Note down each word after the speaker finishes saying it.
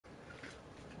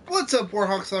What's up,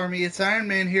 Warhawks Army? It's Iron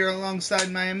Man here alongside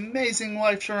my amazing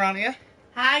wife, Sharania.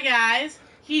 Hi, guys.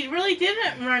 He really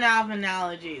didn't run out of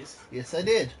analogies. Yes, I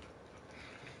did.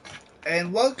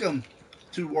 And welcome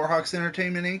to Warhawks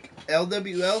Entertainment Inc.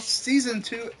 LWL Season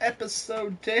 2,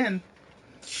 Episode 10.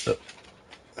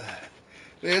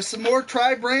 We have some more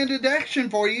tri-branded action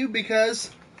for you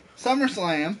because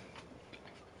SummerSlam.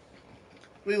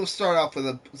 We will start off with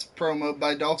a promo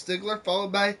by Dolph Ziggler,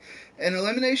 followed by an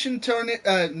elimination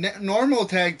normal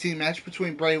tag team match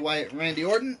between Bray Wyatt and Randy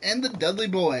Orton and the Dudley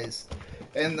Boys.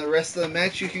 And the rest of the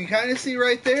match you can kind of see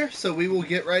right there, so we will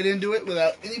get right into it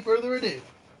without any further ado.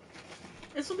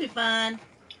 This will be fun.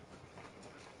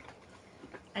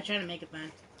 I try to make it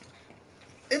fun.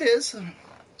 It is.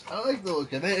 I like the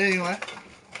look of it anyway.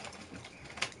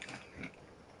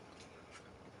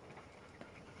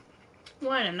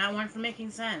 What? I'm not one for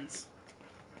making sense.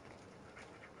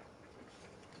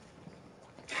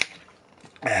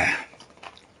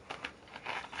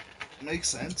 Makes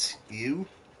sense. You?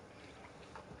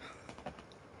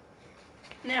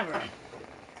 Never.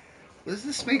 Does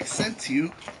this make sense to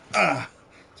you?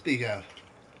 Speak out.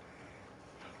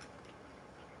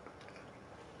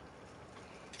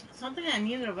 Something that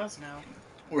neither of us know.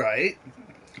 Right.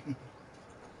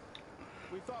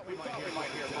 We thought we might hear from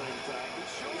him tonight.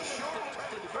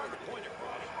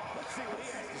 Let's see what he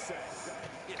has to say.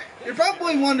 You're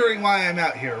probably wondering why I'm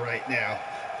out here right now.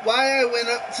 Why I went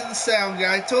up to the sound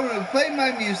guy, told him to play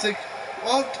my music,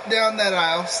 walked down that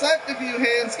aisle, slapped a few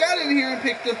hands, got in here and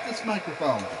picked up this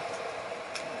microphone.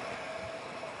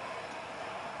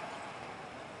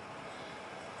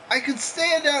 I could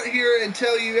stand out here and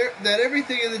tell you that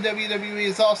everything in the WWE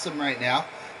is awesome right now,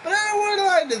 but I don't want to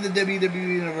lie to the WWE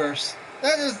universe.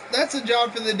 That's a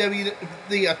job for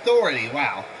the authority.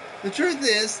 Wow. The truth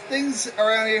is, things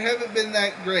around here haven't been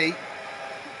that great,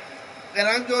 and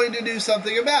I'm going to do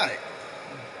something about it.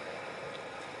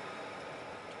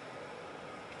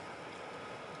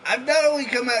 I've not only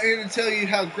come out here to tell you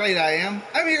how great I am,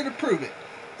 I'm here to prove it.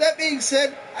 That being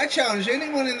said, I challenge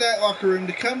anyone in that locker room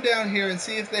to come down here and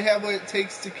see if they have what it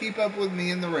takes to keep up with me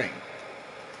in the ring.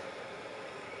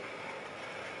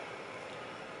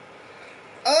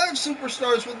 Other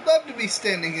superstars would love to be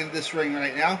standing in this ring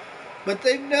right now, but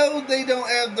they know they don't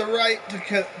have the right to.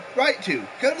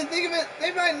 Come to think of it,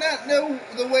 they might not know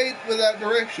the way without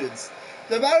directions.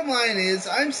 The bottom line is,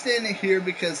 I'm standing here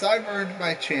because I've earned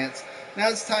my chance. Now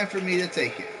it's time for me to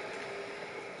take it.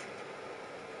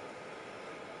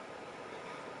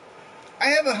 I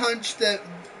have a hunch that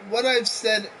what I've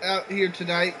said out here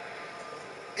tonight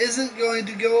isn't going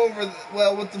to go over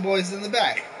well with the boys in the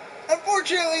back.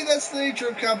 Unfortunately, that's the nature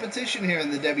of competition here in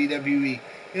the WWE.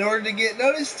 In order to get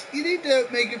noticed, you need to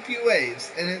make a few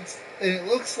waves, and it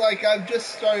looks like I've just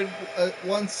started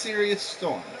one serious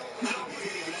storm.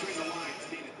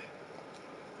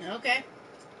 Okay.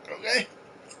 Okay.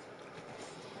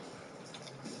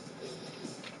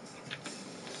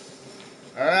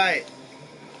 All right.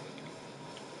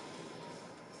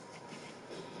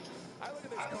 I look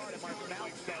at this card and my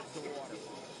mouth starts to water.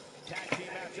 Tag team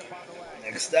matchup on the way.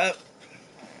 Next up,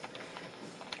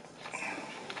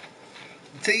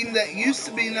 the team that used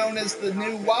to be known as the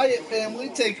New Wyatt family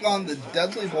take on the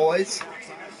Dudley Boys.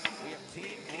 We have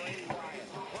Team Bray Wyatt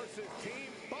versus Team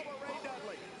Bubba Ray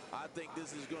Dudley. I think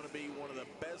this is going to be one of the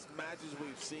best matches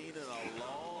we've seen in a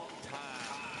long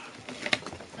time.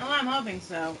 Oh, I'm hoping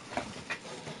so.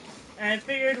 I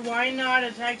figured, why not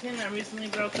a tag team that recently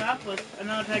broke up with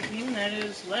another tag team that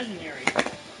is legendary?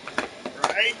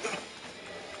 Right.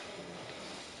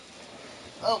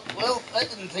 Oh, well, that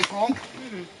didn't take long.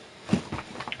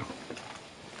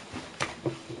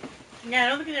 Yeah, I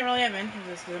don't think they really have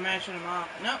entrances because they're matching them off.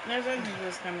 Nope, there's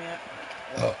entrances coming up.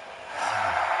 Oh.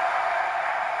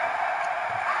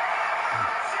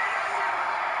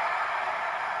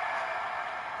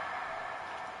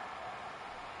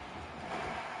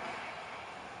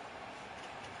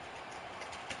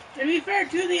 To be fair,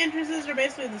 two of the entrances are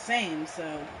basically the same, so...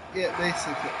 Yeah,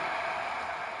 basically.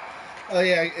 Oh,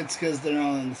 yeah, it's because they're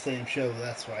not on the same show,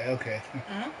 that's why. Okay.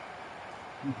 Uh-huh.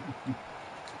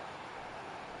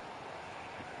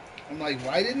 I'm like,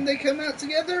 why didn't they come out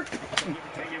together?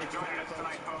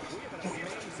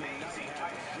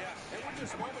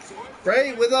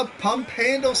 Bray with a pump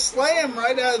handle slam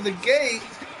right out of the gate.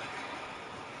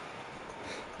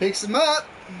 Picks him up.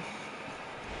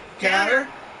 Counter.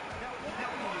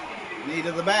 Knee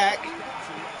to the back.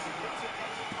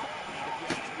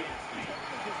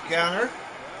 Counter.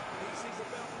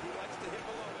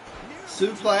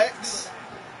 Suplex.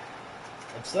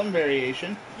 Of some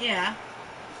variation. Yeah.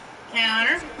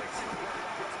 Counter.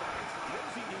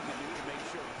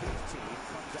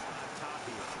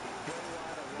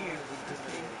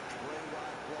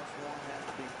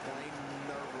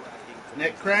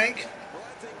 Neck crank. Well,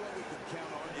 I think what we can count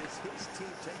on is his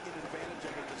team taking advantage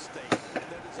of a mistake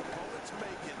that his opponent's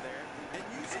making there and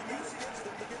using that against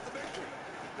them to get the victory.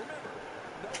 Remember,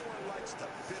 no one likes the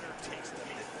bitter taste of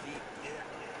defeat.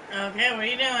 Okay, what are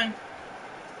you doing?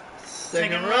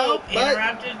 Second rope, but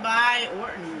interrupted by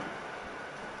Orton.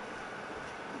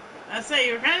 I say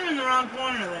you were kind of in the wrong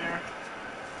corner there.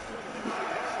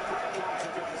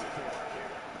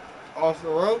 off the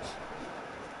ropes.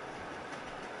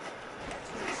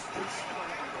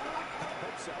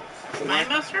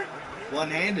 Mindbuster?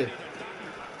 One-handed.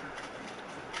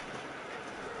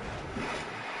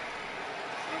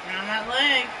 Working on that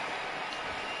leg.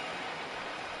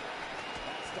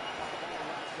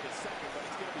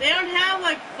 They don't have,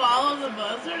 like, follow the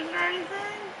buzzers or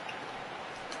anything?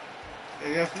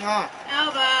 I guess not.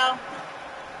 Elbow.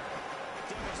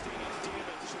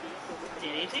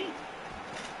 DDT.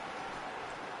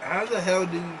 How the hell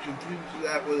did you confuse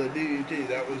that with a DDT?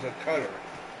 That was a cutter.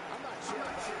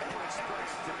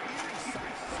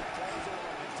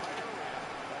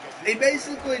 He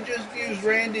basically just used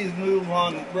Randy's move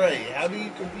on Bray. How do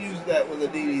you confuse that with a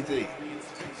DDT? It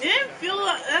didn't feel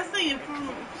like, that's the thing,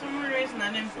 for some weird reason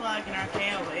that didn't feel like an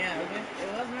RKO, but yeah, it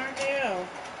was an RKO.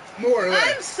 More or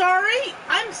less.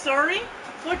 I'm sorry.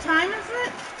 What time is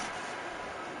it?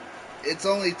 It's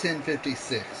only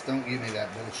 10:56. Don't give me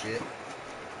that bullshit.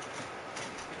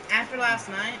 After last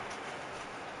night.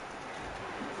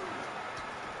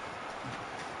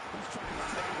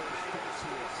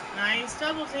 Nice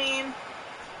double team.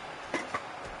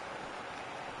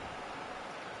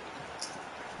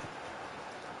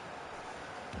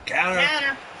 Counter.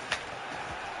 Counter.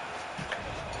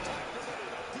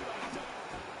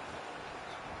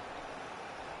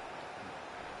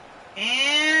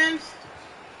 And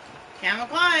camel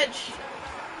clutch.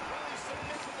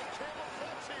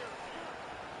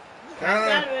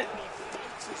 Counter. Out of it.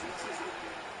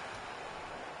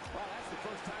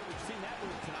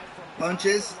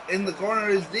 Punches. In the corner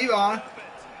is Devon.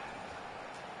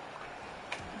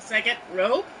 Second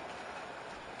rope.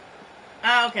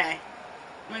 Oh, okay.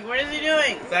 I'm like, what is he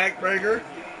doing? Backbreaker.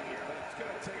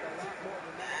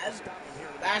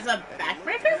 That's a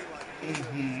backbreaker?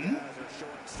 Mm-hmm.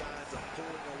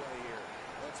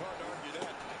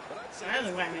 That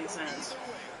doesn't quite make sense.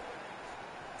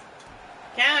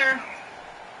 Counter.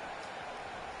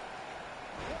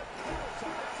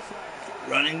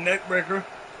 Running neckbreaker.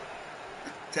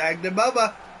 Tag to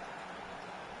Bubba.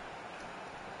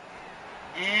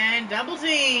 And double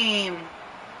team.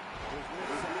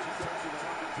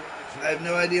 I have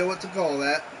no idea what to call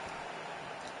that.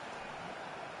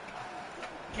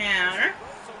 Counter.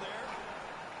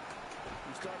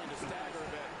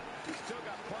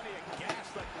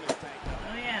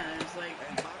 Oh yeah, there's like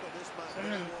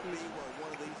something.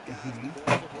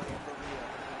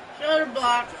 Shoulder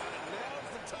block.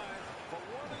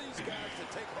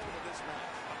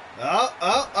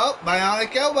 Oh,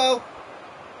 bionic elbow.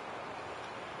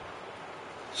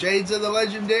 Shades of the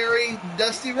legendary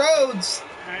Dusty Rhodes.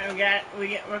 Alright,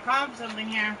 we're calling something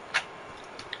here.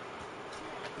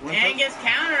 And gets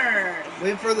countered.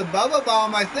 Went for the Bubba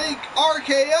Bomb, I think.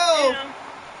 RKO. Yeah.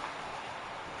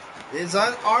 His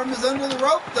arm is under the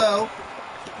rope, though.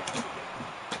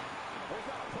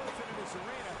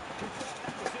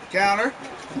 Counter.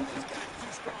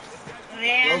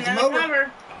 And Rolls him another over.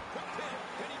 cover.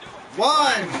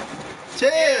 1,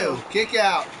 2, kick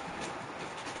out.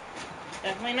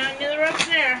 Definitely not near the ropes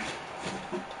there.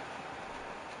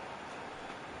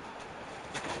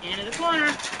 Into the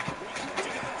corner.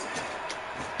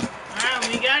 Alright,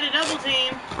 we got a double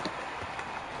team.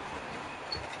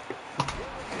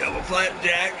 Double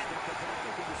flapjack.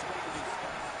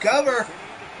 Cover.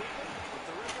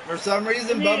 For some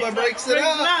reason, Bubba breaks it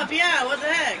up. Yeah, what the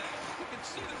heck?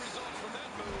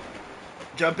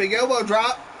 Jumping elbow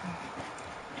drop.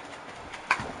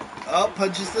 Oh,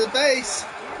 punches to the face.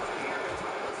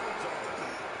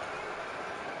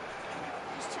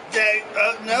 Tag,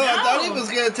 no, I thought he was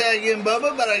going to tag in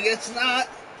Bubba, but I guess not.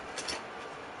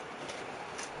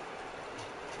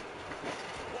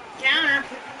 Counter.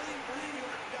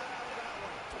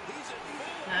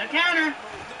 Another counter.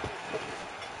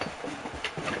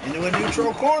 Into a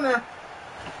neutral corner.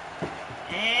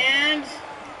 And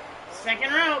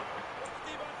second rope.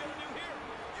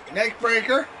 Neck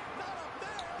breaker.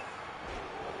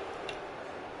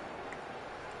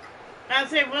 I'd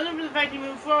say if it wasn't for the fact he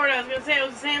moved forward, I was going to say it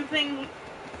was the same thing.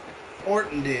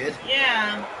 Orton did.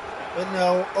 Yeah. But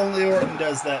no, only Orton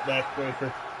does that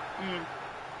backbreaker. Mm.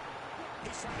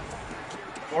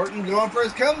 Orton going for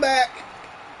his comeback.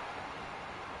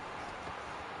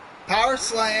 Power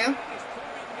slam.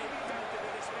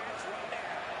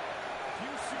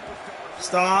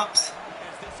 Stomps.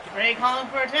 Bray calling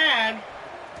for a tag.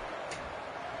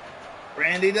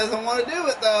 Randy doesn't want to do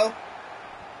it though.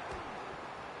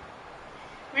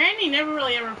 Randy never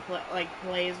really ever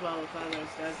plays well with others,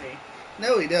 does he?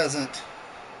 No, he doesn't.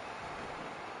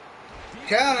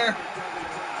 Counter.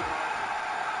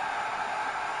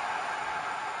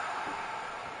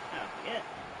 Oh, yeah.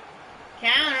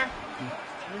 Counter.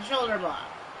 The shoulder block.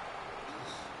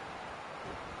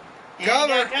 And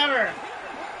Cover. Cover.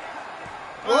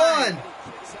 One.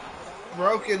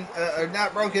 Broken, or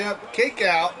not broken up. Kick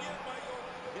out.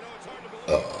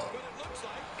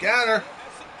 Counter.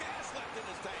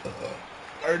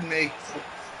 Pardon me.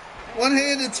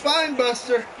 One-handed spine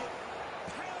buster.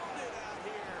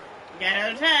 Got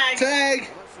another tag. Tag.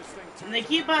 And they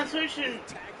keep on switching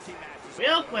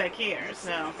real quick here,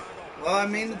 so. Well, I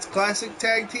mean, it's classic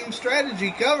tag team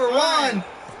strategy. Cover. One,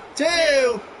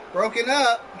 two. Broken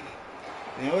up.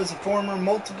 You know, as a former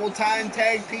multiple-time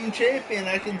tag team champion,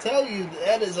 I can tell you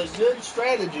that is a good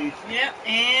strategy. Yep,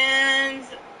 and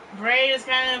Bray is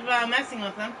kind of messing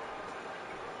with them.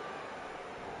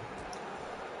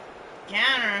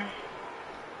 Counter.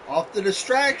 Off the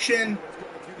distraction.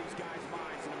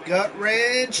 Gut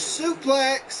wrench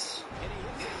suplex.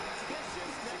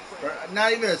 Or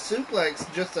not even a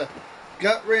suplex, just a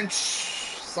gut wrench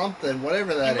something,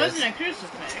 whatever that is. It wasn't a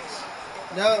crucifix.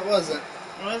 No, it wasn't.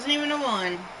 It wasn't even a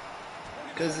one.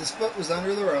 Because his foot was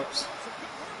under the ropes.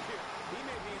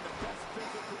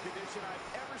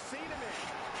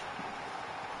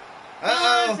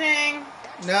 Uh-oh. Losing.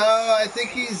 No, I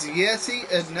think he's,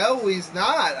 no, he's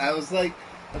not. I was like,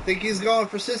 I think he's going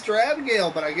for Sister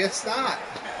Abigail, but I guess not.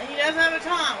 He does have a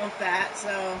taunt with that,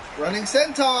 so. Running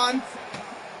senton.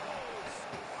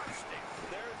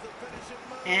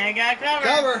 And I got covered.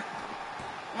 Cover.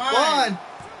 One,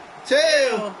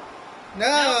 two.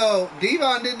 No, nope.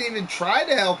 Devon didn't even try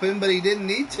to help him, but he didn't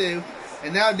need to.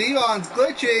 And now Devon's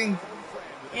glitching.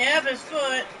 Yep, his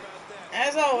foot.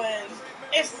 As always.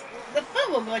 The foot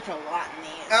will glitch a lot in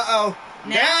these. Uh-oh.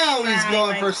 Now he's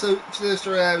going for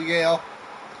Sister Abigail.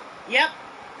 Yep.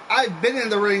 I've been in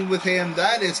the ring with him.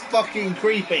 That is fucking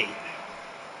creepy.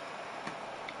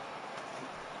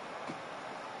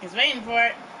 He's waiting for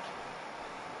it.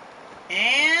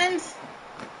 And...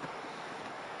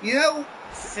 You know...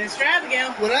 Sister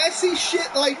Abigail. When I see shit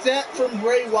like that from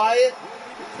Bray Wyatt,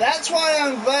 that's why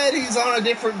I'm glad he's on a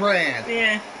different brand.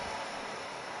 Yeah.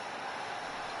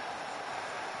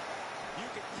 You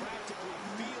can practically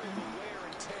feel the wear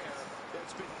and tear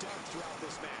that's been done throughout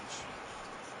this match.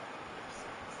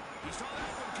 He saw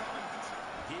that one coming.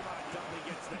 Devon Dudley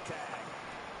gets the tag.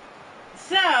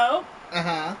 So,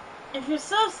 Uh-huh. if you're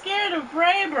so scared of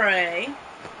Bray,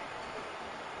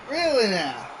 Really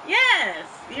now? yes,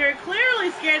 you're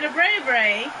clearly scared of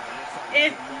Bray.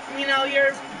 If, you know,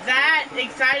 you're that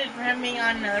excited for him being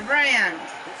on another brand.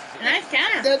 Nice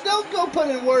counter. Now, don't go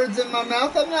putting words in my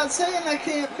mouth. I'm not saying I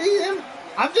can't beat him.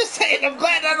 I'm just saying I'm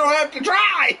glad I don't have to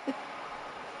try.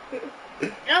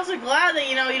 I'm also glad that,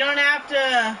 you know, you don't have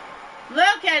to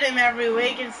look at him every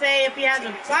week and say if he has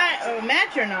a fight or a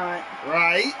match or not.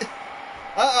 Right.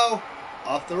 Uh-oh.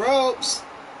 Off the ropes.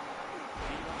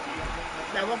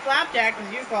 Double flapjack,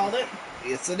 as you called it.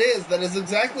 Yes, it is. That is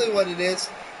exactly what it is.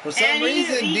 For some And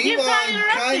reason, he keeps on Devon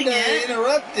interrupting kind of it.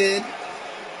 interrupted.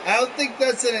 I don't think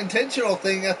that's an intentional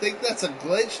thing. I think that's a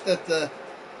glitch that the...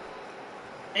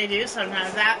 They do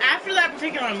sometimes. After that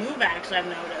particular move, actually, I've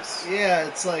noticed. Yeah,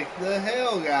 it's like, the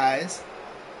hell, guys.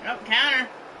 Oh, counter.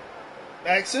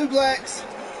 Back suplex.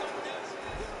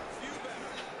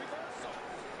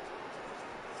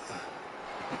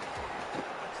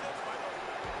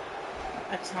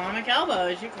 Atomic elbow,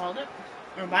 as you called it.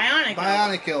 Or bionic elbow.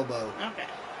 Bionic elbow. Okay.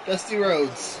 Dusty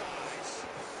Rhodes.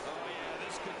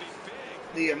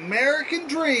 The American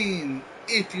Dream,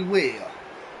 if you will.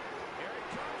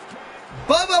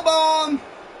 Bubba Bomb!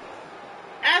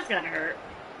 That's gonna hurt.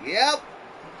 Yep.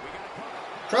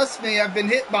 Trust me, I've been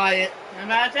hit by it. I'm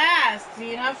about to ask, do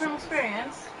you know from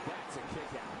experience?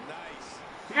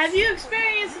 Have you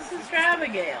experienced this in Sister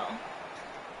Abigail?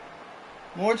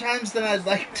 More times than I'd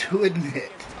like to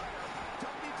admit.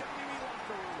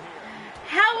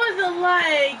 How was it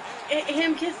like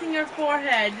him kissing your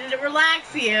forehead? Did it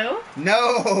relax you?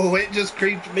 No, it just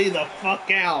creeped me the fuck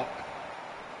out.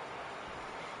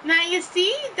 Now you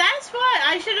see, that's what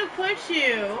I should have put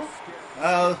you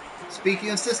Speaking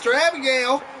of Sister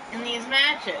Abigail. in these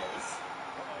matches.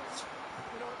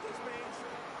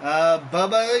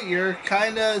 Bubba, you're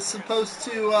kinda supposed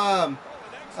to, oh,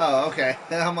 okay.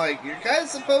 I'm like, you're kinda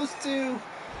supposed to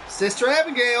Sister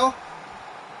Abigail.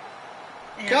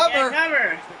 And Cover.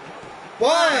 Cover.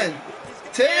 One,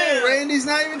 2. Randy's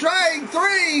not even trying.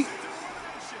 3.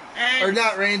 And Or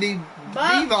not Randy.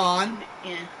 Devon.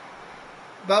 Yeah.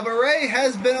 Bubba Ray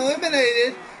has been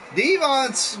eliminated.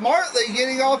 Devon smartly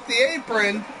getting off the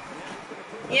apron.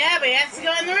 Yeah, but he has to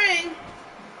go in the ring.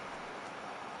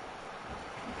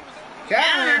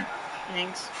 Counter.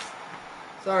 Thanks.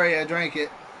 Sorry, I drank it.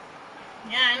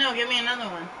 Yeah, I know. Give me another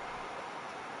one.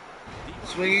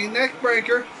 Swinging neck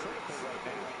breaker.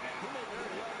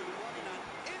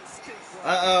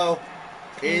 Uh-oh.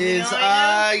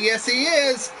 Yes he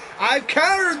is. I've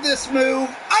countered this move.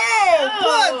 Oh,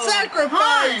 blood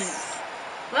sacrifice.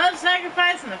 Blood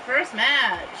sacrifice in the first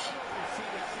match.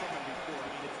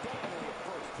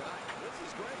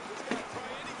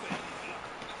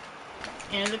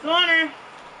 In the corner.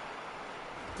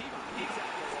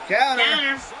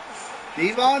 Counter.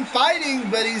 Devon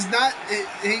fighting, but he's not.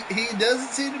 He doesn't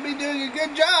seem to be doing a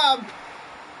good job.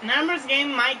 Numbers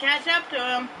game might catch up to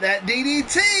him. That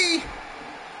DDT.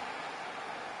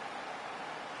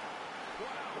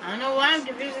 I don't know why I'm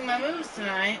confusing my moves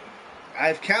tonight.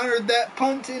 I've countered that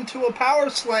punt into a power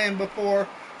slam before.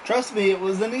 Trust me, it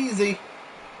wasn't easy.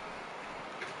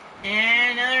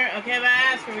 And another. Okay, if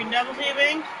I ask, are we double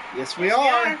teaming? Yes, we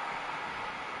are.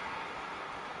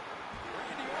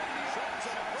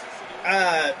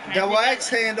 Double axe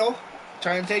handle.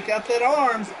 Trying to take out that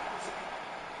arm.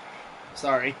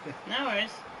 Sorry. No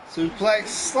worries. Suplex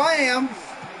slam.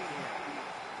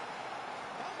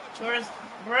 Towards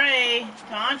Bray,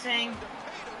 taunting.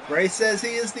 Bray says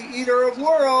he is the eater of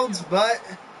worlds, but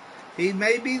he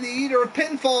may be the eater of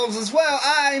pinfalls as well.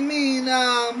 I mean,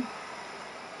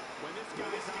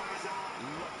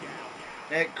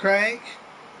 neck crank.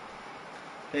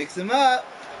 Picks him up.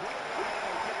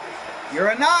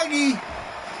 Uranagi.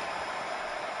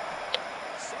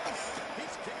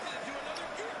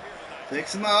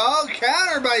 Picks him up. Oh,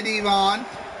 counter by Devon.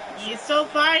 He's still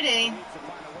fighting.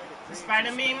 Despite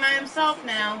him being by himself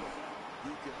now.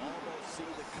 You can almost see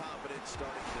the confidence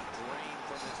starting to drain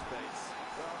from his face.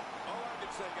 Well, all I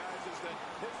can say, guys, is that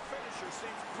his finisher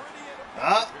seems pretty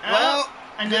Well,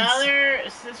 another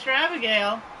Sister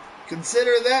Abigail.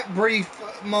 Consider that brief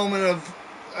moment of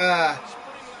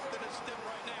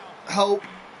hope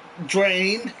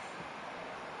drained.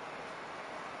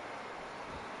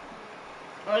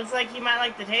 Looks like he might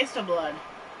like the taste of blood.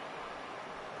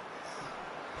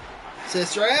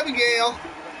 Sister Abigail.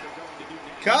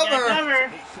 Cover.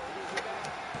 Cover.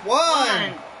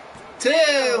 1,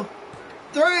 2,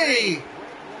 3.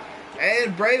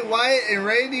 And Bray Wyatt and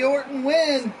Randy Orton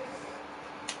win.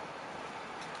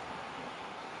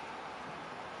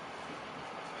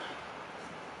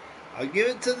 I'll give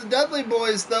it to the Dudley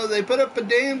boys, though. They put up a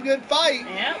damn good fight.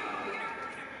 Yep.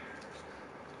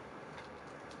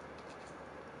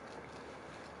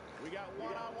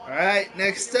 Alright,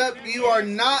 next up, you are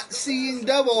not seeing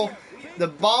double. The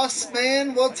Boss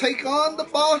Man will take on the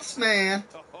Boss Man.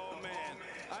 Oh, man.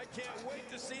 I can't wait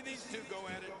to see these two go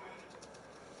at it.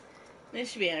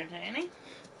 This should be entertaining.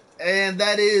 And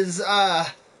that is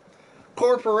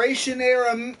Corporation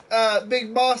era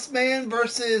Big Boss Man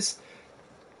versus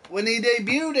when he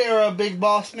debuted era Big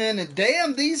Boss Man. And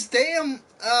damn, these damn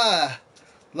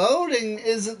loading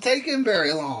isn't taking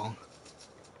very long.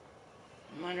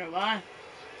 I wonder why.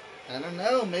 I don't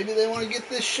know. Maybe they want to get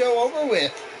this show over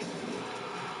with.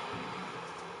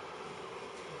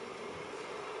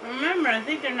 Remember, I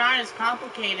think they're not as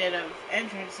complicated of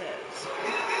entrances.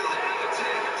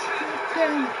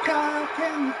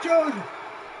 Jordan.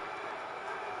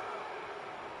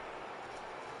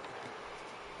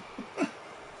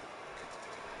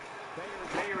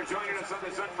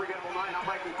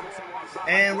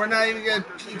 And we're not even going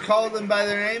to call them by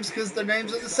their names because their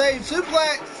names are the same.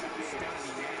 Suplex!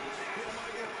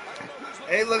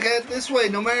 Hey, look at it this way.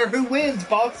 No matter who wins,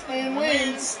 Boss Man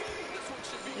wins.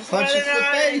 Punches the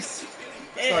face.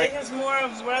 It's more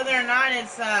of whether or not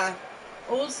it's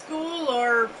old school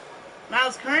or not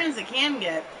as current as it can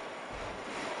get.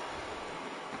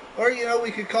 Or, you know,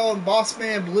 we could call them Boss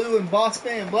Man Blue and Boss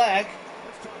Man Black.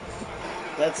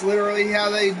 That's literally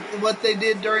what they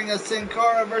did during a Sin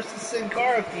Cara versus Sin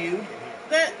Cara feud.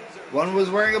 One was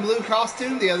wearing a blue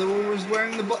costume, the other one was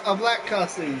wearing a black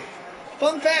costume.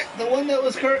 Fun fact, the one that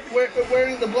was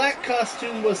wearing the black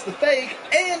costume was the fake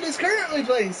and is currently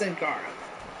playing Sin Cara.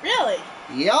 Really?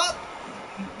 Yup.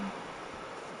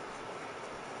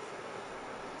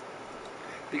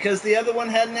 Because the other one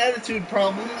had an attitude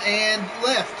problem and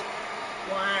left.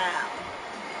 Wow.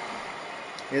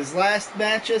 His last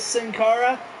match as Sin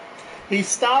Cara, he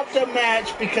stopped a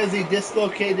match because he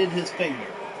dislocated his finger.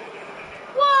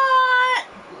 What?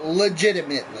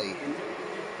 Legitimately.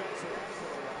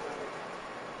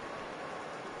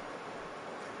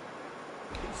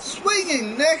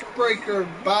 swinging neck breaker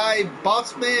by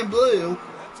Bossman Blue.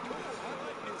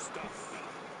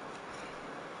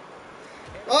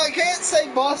 Well, I can't say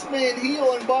Bossman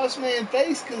heel and Bossman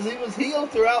face because he was heel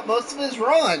throughout most of his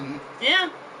run. Yeah.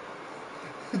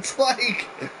 It's like...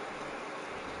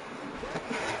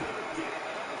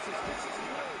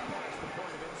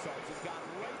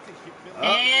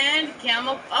 And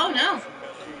Camel... Oh, no.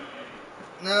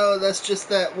 No, that's just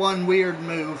that one weird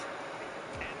move.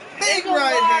 Big There's a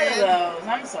right lot hand. of those.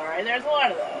 I'm sorry. There's a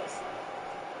lot of those.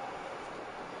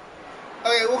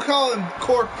 Okay, we'll call him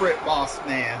Corporate Boss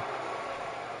Man.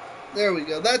 There we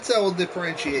go. That's how we'll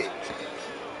differentiate.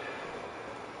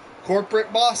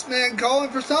 Corporate Boss Man calling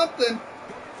for something.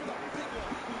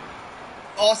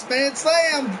 Boss Man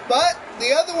slam, but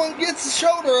the other one gets the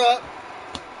shoulder up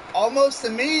almost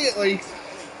immediately.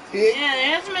 Yeah,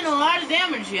 there hasn't been a lot of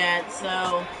damage yet,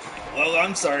 so... Well,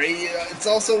 I'm sorry. It's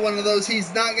also one of those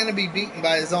he's not going to be beaten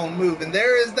by his own move. And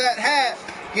there is that hat.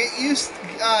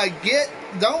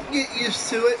 Don't get used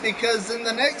to it because in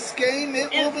the next game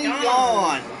it will be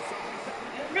gone.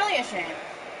 Really a shame.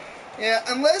 Yeah,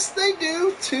 unless they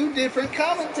do two different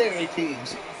commentary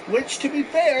teams, which to be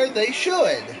fair, they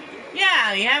should.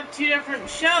 Yeah, you have two different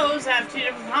shows, have two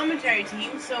different commentary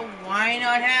teams, so why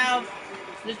not have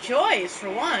the choice for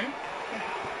one?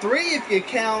 3 if you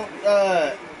count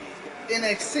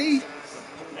NXT.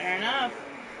 Fair enough.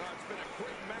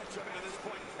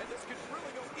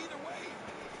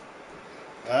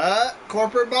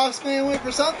 Corporate Boss Man went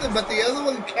for something, but the other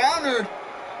one countered.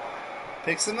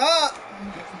 Picks him up.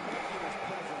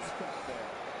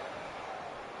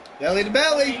 Belly to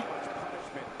belly.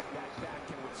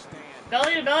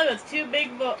 Belly to belly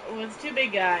with two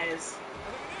big guys.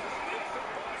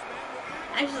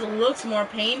 Actually, looks more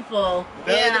painful.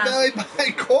 Belly to belly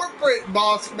by Corporate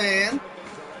Boss Man.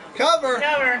 Cover.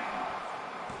 Cover.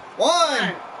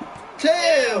 1,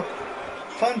 2.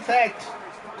 Fun fact,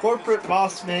 Corporate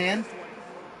Boss Man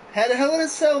had a Hell in a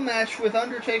Cell match with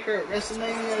Undertaker at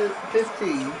WrestleMania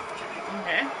 15.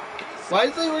 Okay.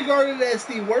 Widely regarded as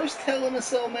the worst Hell in a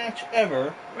Cell match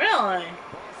ever. Really?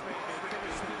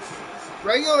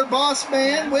 Regular Boss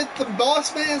Man with the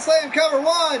Boss Man Slam cover.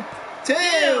 1,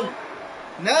 2.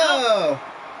 No.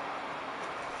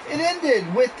 It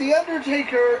ended with The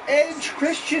Undertaker, Edge,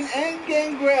 Christian, and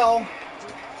Gangrel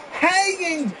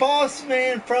hanging Boss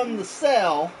Man from the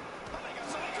cell.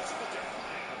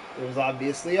 It was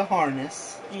obviously a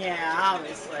harness. Yeah,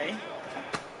 obviously.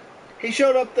 He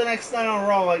showed up the next night on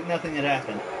Raw like nothing had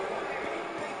happened.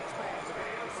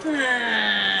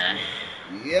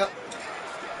 Yep.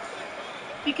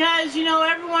 Because, you know,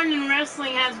 everyone in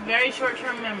wrestling has very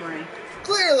short-term memory.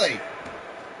 Clearly.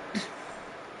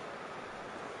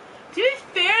 To be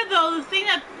fair, though, the thing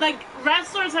that, like,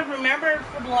 wrestlers have remembered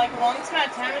for, like, the longest amount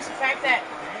of time is the fact that,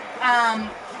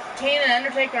 Kane and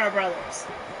Undertaker are brothers.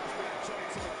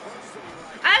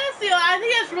 Honestly, I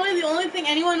think that's really the only thing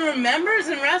anyone remembers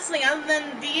in wrestling other than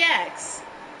DX.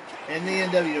 And the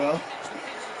NWO.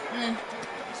 Mm.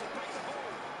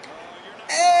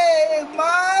 Hey,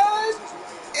 man!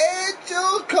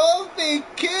 Angel Coffee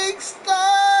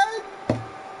Kickstart!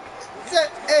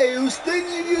 Hey, whose thing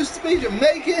you used to be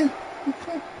Jamaican?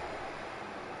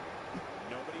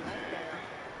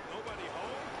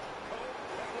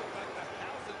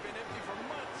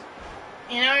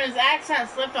 You know, his accent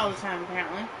slipped all the time,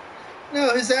 apparently.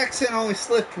 No, his accent only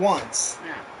slipped once.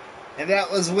 Yeah. And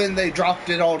that was when they dropped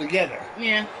it all together.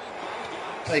 Yeah.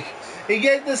 Like, he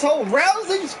gave this whole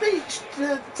rousing speech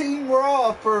to Team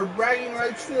Raw for Bragging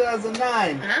Rights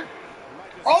 2009. Uh-huh.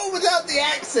 All without the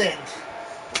accent.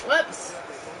 Whoops.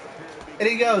 And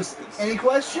he goes, any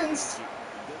questions?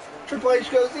 Triple H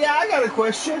goes, yeah, I got a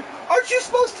question. Aren't you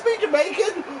supposed to be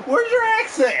Jamaican? Where's your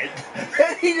accent?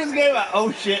 And he just gave a,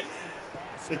 oh shit.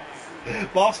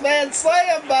 Boss Man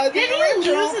slam by the original. Did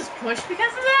he lose his push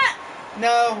because of that?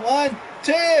 No, 1,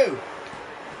 2,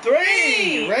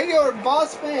 3. Regular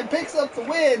Boss Man picks up the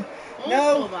win.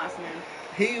 Old Boss Man.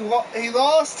 He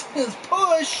lost his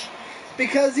push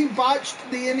because he botched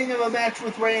the ending of a match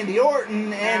with Randy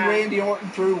Orton, and Randy Orton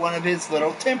threw one of his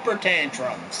little temper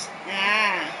tantrums.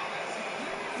 Ah.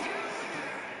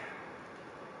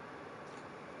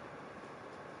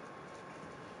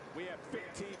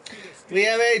 We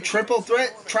have a triple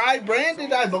threat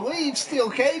tri-branded, I believe, steel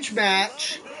cage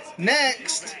match.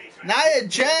 Next, Nia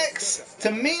Jax,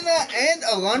 Tamina, and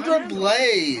Alundra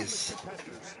Blaze.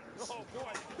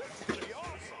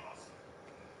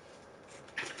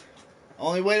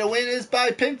 Only way to win is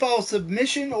by pinfall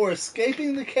submission or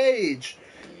escaping the cage.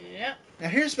 Yep. Now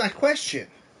here's my question.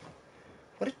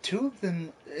 What if two of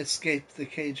them escape the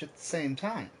cage at the same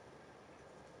time?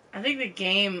 I think the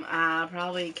game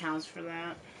probably counts for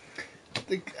that.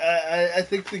 I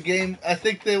think the game. I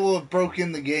think they will have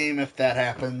broken the game if that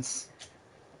happens.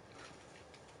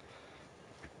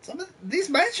 Some of these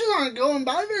matches aren't going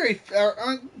by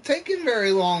aren't taking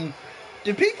very long.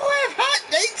 Do people have hot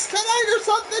dates tonight or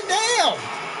something? Damn.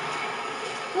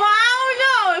 Well, I don't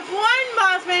know. If one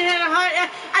boss man had a hot,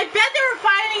 I bet they were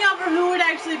fighting over who would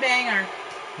actually bang her.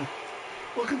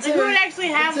 Well, Who would actually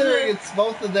have considering it's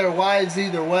both of their wives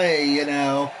either way, you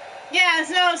know. Yeah,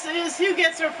 so it was who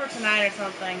gets her for tonight or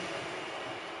something.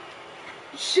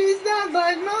 She's not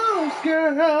like most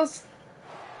girls.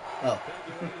 Oh.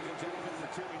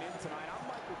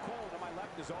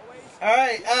 All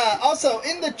right. Also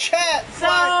in the chat.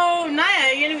 So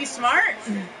Nia, you gonna be smart?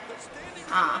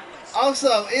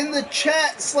 Also in the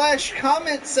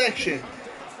chat/comment section,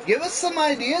 give us some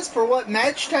ideas for what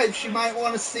match types you might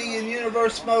want to see in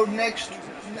Universe Mode next.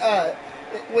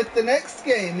 With the next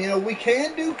game, you know, we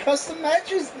can do custom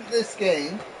matches in this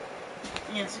game.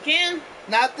 Yes, we can.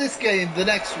 Not this game, the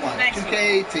next one,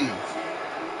 2K18.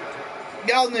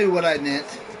 Y'all knew what I meant.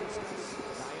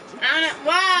 I don't know.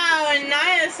 Wow, and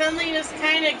Nia suddenly just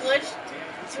kind of glitched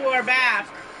to her back.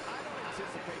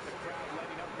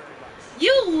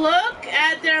 You look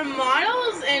at their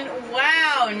models, and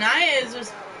wow, Nia is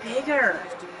just bigger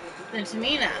than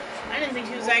Tamina. I didn't think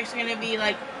she was actually going to be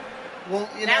like. Well,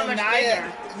 you know,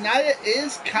 Nia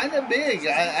is kind of big.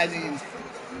 I mean,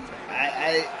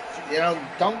 you know,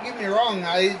 don't get me wrong.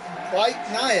 I like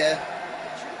Nia,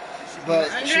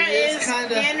 but Andrea she is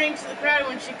kind of pandering to the crowd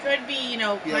when she could be, you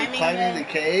know, climbing the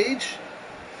cage.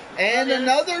 And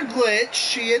another glitch.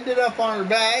 She ended up on her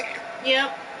back.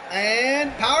 Yep.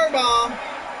 And powerbomb.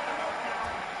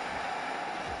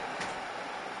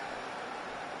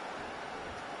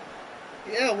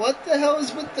 Yeah, what the hell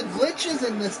is with the glitches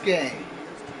in this game?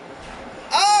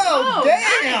 Oh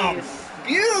damn! Nice.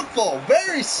 Beautiful,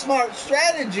 very smart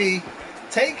strategy.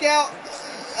 Take out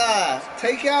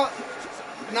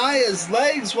Nia's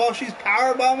legs while she's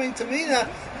powerbombing Tamina.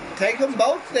 Take them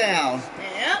both down.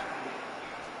 Yep.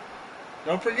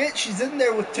 Don't forget, she's in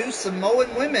there with two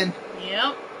Samoan women.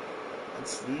 Yep.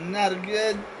 That's not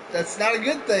a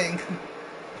good thing.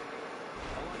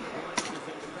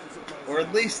 Or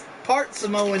at least part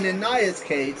Samoan in Nia's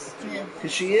case,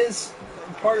 because she is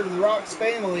part of the Rock's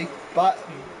family, but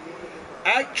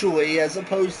actually, as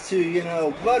opposed to, you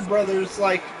know, blood brothers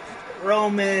like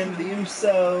Roman, the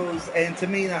Usos, and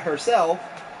Tamina herself.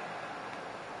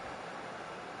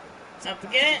 Don't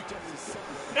forget,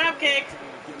 drop kick.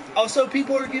 Also,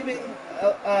 people are giving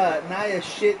Nia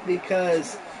shit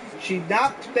because she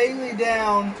knocked Bayley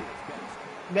down.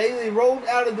 Bayley rolled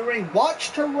out of the ring,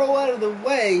 watched her roll out of the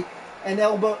way, and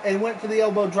went for the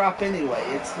elbow drop anyway.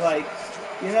 It's like,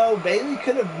 you know, Bayley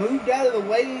could have moved out of the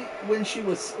way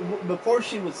before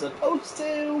she was supposed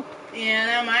to. Yeah,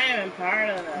 that might have been part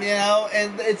of it. You know,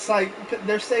 and it's like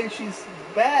they're saying she's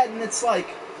bad, and it's like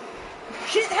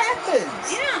shit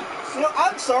happens. Yeah. You know,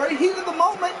 I'm sorry, heat of the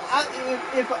moment.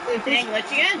 If Dang,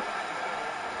 glitch again.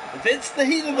 If it's the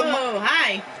heat of the moment. Oh,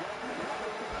 hi.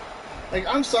 Like,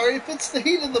 I'm sorry, if it's the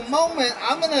heat of the moment,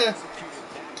 I'm gonna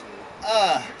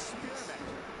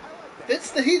if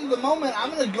it's the heat of the moment, I'm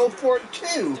gonna go for it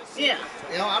too. Yeah.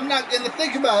 You know, I'm not gonna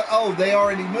think about, oh, they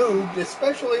already moved,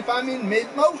 especially if I'm in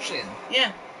mid-motion.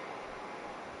 Yeah.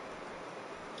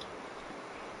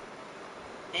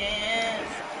 And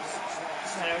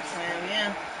Shadow Slam,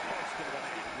 yeah.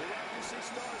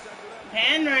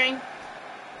 Pandering.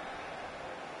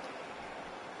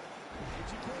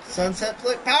 Sunset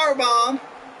Flip Powerbomb.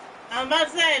 I'm about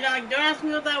to say, don't ask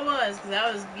me what that was, because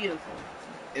that was beautiful.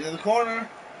 Into the corner.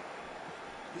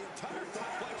 The entire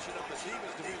complexion of the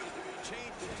Divas division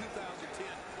changed in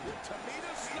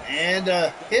 2010. And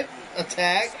a hip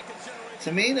attack.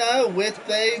 Tamina with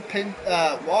a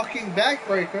walking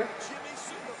backbreaker.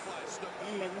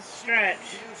 With a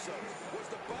stretch.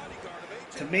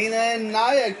 Tamina and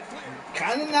Nia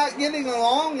kind of not getting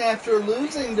along after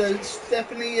losing to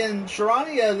Stephanie and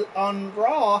Sharania on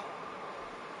Raw.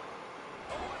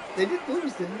 They did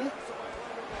lose, didn't they?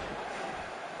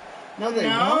 No, they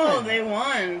won. No, they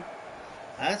won.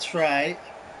 That's right.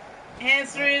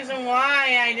 Hence the reason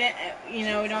why I didn't, you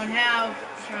know, we don't have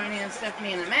Sharania and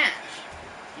Stephanie in a match.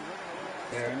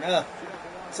 Fair enough.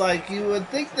 It's like you would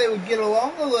think they would get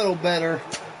along a little better.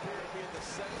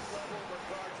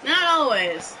 Not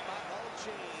always.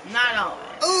 Not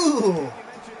always. Ooh!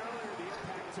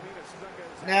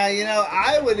 Now, you know,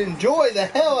 I would enjoy the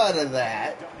hell out of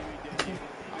that.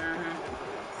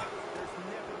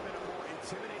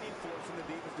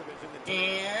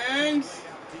 And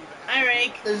I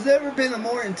rake. There's never been a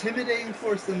more intimidating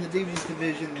force in the Divas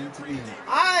division than Tamina.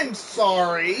 I'm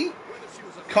sorry,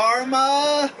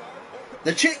 Karma.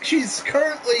 The chick she's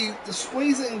currently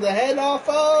squeezing the head off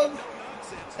of,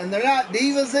 and they're not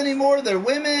divas anymore, they're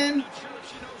women.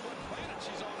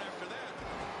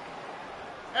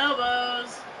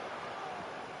 Elbows.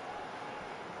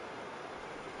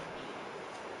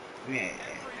 Yeah.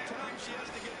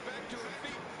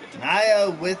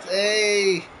 Nia with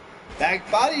a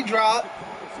back body drop.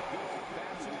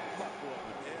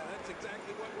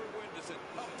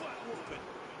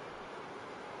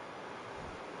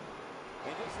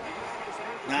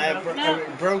 Nia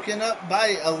broken up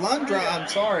by Alundra, I'm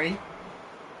sorry.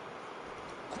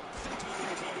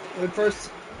 The first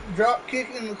drop kick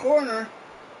in the corner.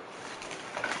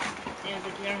 Yeah,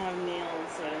 but you don't have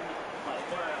nails, so I don't have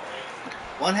to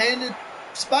quite. One-handed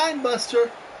spine buster.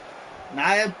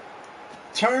 Nia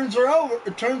turns her over,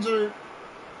 turns her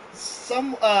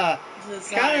some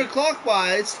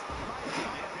counterclockwise,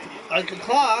 like a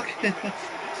clock.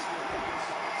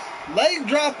 Leg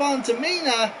drop on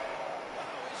Tamina.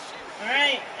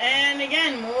 Alright, and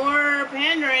again, more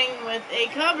pandering with a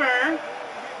cover.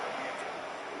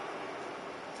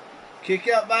 Kick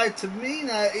out by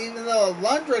Tamina, even though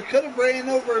Alundra could have ran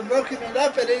over and broken it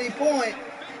up at any point.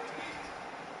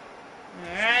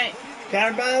 Alright.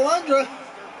 Countered by Alundra.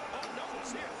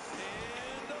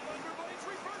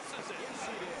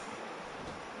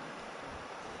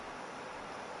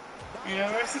 And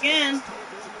reverse again.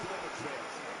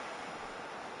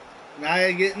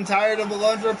 Nia getting tired of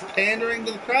Alundra pandering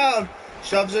to the crowd.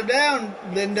 Shoves her down,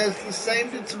 then does the same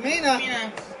to Tamina.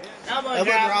 Elbow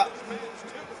drop.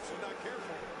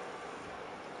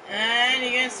 And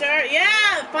you're gonna start.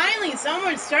 Yeah, finally,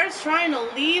 someone starts trying to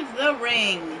leave the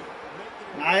ring.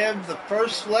 Nia, the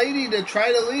first lady to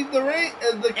try to leave the ring,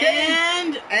 the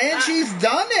cage, and she's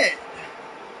done it.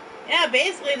 Yeah,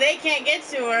 basically they can't get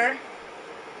to her.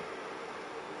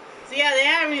 So yeah,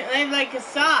 they like to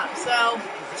stop. So.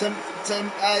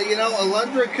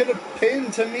 Alundra could have pinned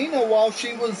Tamina while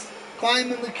she was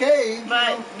climbing the cage.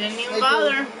 But didn't even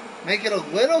bother. Make it a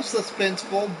little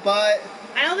suspenseful, but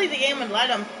I don't think the game would let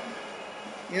them.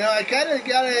 I kind of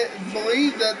gotta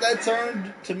believe that's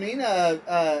earned Tamina,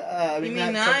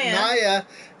 Nia,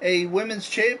 a women's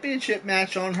championship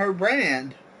match on her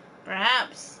brand.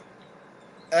 Perhaps.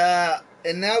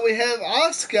 And now we have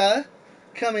Asuka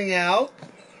coming out.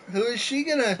 Who is she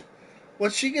gonna?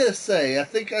 What's she gonna say? I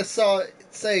think I saw it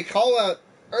say call out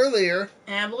earlier.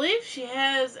 And I believe she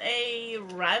has a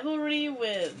rivalry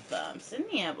with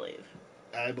Sydney, I believe.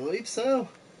 I believe so.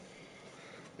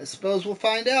 I suppose we'll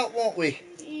find out, won't we?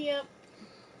 Yep.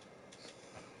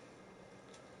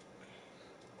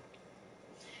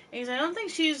 Because I don't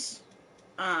think she's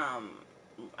I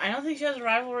don't think she has a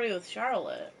rivalry with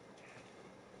Charlotte.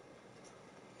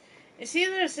 It's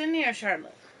either Sydney or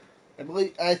Charlotte.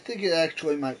 I think it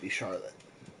actually might be Charlotte.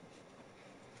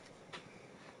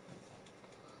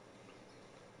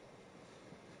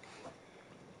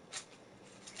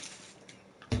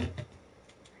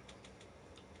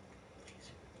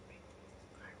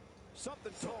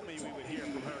 Something told me we would hear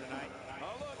from her tonight.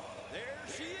 Oh, look, there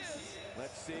she is.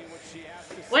 Let's see what she has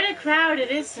to say. What a crowd it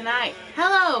is tonight.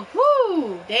 Hello.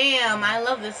 Woo! Damn, I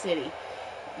love this city.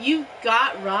 You've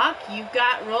got rock, you've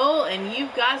got roll, and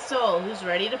you've got soul. Who's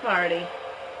ready to party?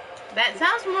 That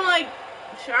sounds more like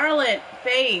Charlotte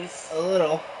face. A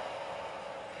little.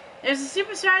 There's a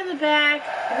superstar in the back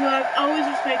who I've always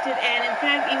respected and in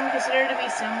fact even considered to be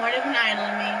somewhat of an idol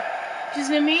to me. She's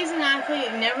an amazing athlete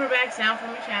who never backs down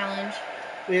from a challenge.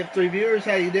 We have 3 viewers.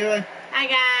 How you doing? Hi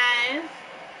guys.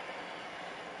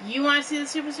 You want to see the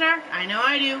superstar? I know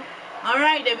I do.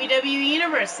 Alright, WWE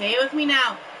Universe, say it with me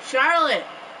now. Charlotte,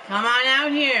 come on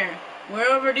out here. We're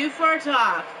overdue for a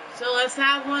talk. So let's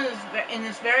have one in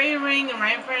this very ring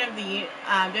right in front of the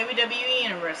WWE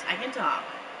Universe. I can talk.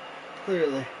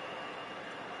 Clearly.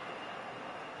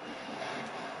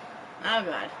 Oh,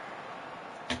 God.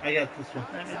 I got this one.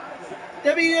 Okay.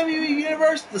 WWE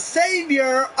Universe, the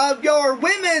savior of your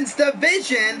women's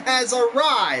division has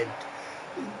arrived.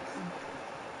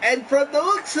 And from the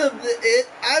looks of it,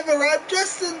 I've arrived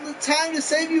just in the time to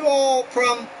save you all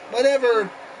from whatever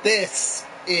this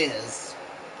is.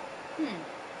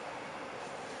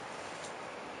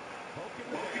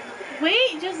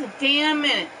 Wait just a damn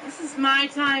minute. This is my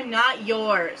time, not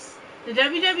yours. The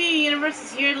WWE Universe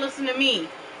is here to listen to me,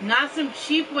 not some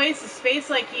cheap waste of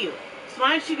space like you. So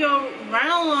why don't you go run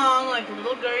along like the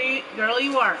little girl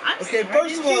you are? I'm okay, sorry,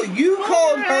 first of all, you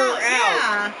called her out.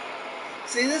 Yeah.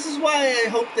 See, this is why I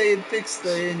hope they fix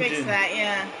the engine. Fix that,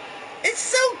 yeah. It's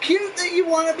so cute that you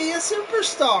want to be a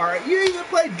superstar. You even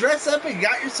play dress up and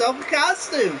got yourself a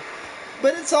costume.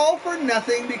 But it's all for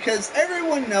nothing because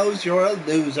everyone knows you're a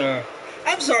loser.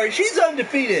 I'm sorry, she's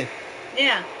undefeated.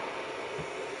 Yeah.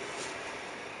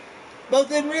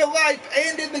 Both in real life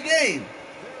and in the game.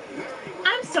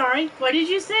 I'm sorry, what did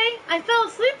you say? I fell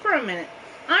asleep for a minute.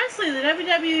 Honestly, the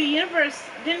WWE Universe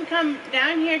didn't come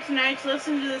down here tonight to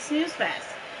listen to the snooze fest.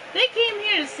 They came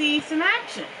here to see some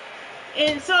action.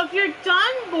 And so if you're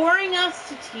done boring us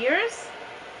to tears,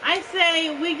 I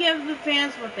say we give the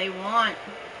fans what they want.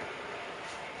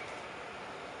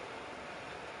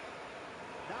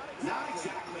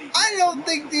 I don't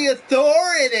think the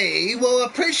authority will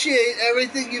appreciate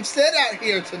everything you've said out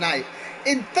here tonight.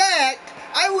 In fact,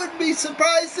 I wouldn't be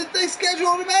surprised if they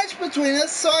scheduled a match between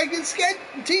us so I can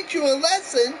teach you a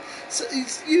lesson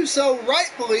you so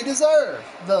rightfully deserve.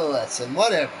 The lesson,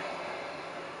 whatever.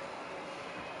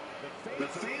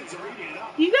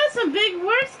 You got some big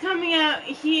words coming out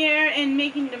here and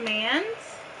making demands.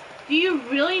 Do you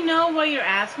really know what you're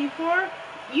asking for?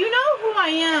 You know who I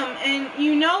am, and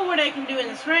you know what I can do in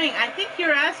this ring. I think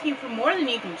you're asking for more than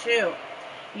you can chew.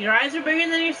 Your eyes are bigger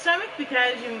than your stomach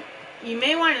because you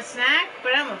may want a snack,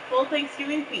 but I'm a full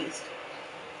Thanksgiving feast.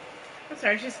 I'm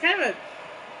sorry, she's kind of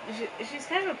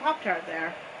a Pop-Tart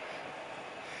there.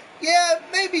 Yeah,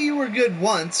 maybe you were good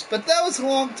once, but that was a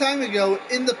long time ago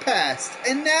in the past.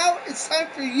 And now it's time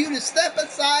for you to step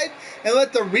aside and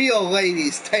let the real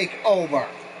ladies take over.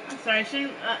 I'm sorry,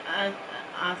 shouldn't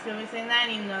Oscar be saying that,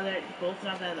 even though they're both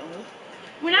not that old?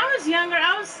 When I was younger,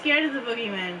 I was scared of the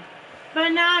boogeyman. But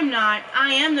now I'm not.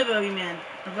 I am the boogeyman.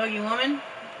 A boogie woman?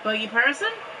 Boogie person?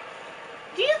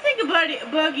 Do you think a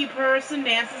boogie person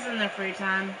dances in their free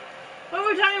time? What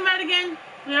were we talking about again?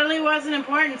 Literally wasn't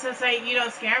important, so say you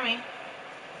don't scare me.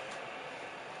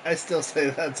 I still say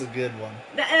that's a good one.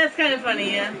 That's kind of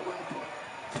funny, yeah.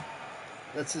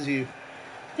 That's you.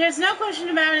 There's no question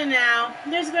about it now.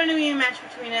 There's going to be a match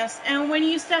between us, and when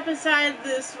you step inside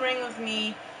this ring with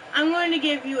me, I'm going to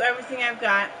give you everything I've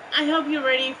got. I hope you're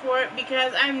ready for it,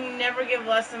 because I never give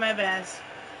less than my best.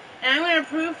 And I'm going to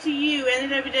prove to you and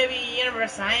the WWE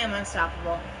Universe I am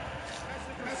unstoppable.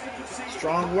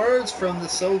 Strong words from the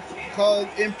so-called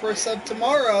Empress of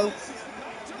Tomorrow.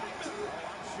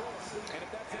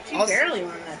 She barely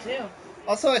won that, too.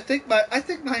 Also, I think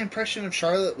my impression of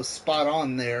Charlotte was spot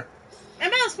on there.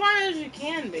 About as spot on as you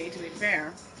can be, to be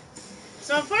fair.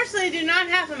 So, unfortunately, I do not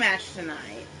have a match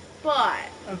tonight, but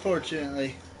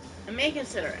Unfortunately. I may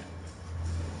consider it.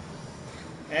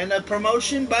 And a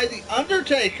promotion by The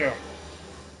Undertaker.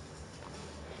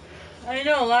 I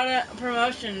know a lot of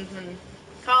promotions and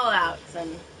call-outs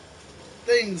and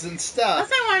Things and stuff.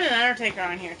 plus I wanted an Undertaker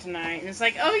on here tonight, and it's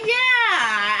like, oh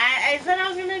yeah, I said I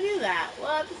was going to do that.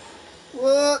 Whoops.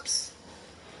 Whoops.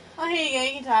 Oh, here you go,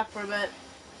 you can talk for a bit.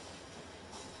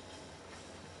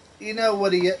 You know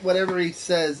whatever he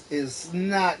says is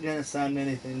not going to sound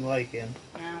anything like him.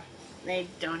 No, they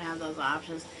don't have those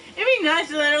options. It'd be nice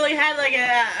to literally have like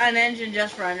an engine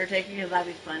just for Undertaker, because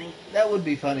that'd be funny. That would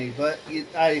be funny, but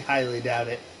I highly doubt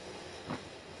it.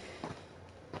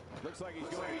 Looks like he's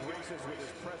going to grace us with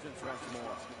his presence once more.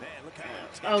 Man, look how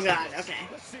Oh god, okay.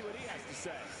 Let's see what he has to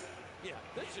say. Yeah,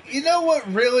 that should be You know what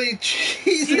really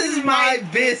cheeses my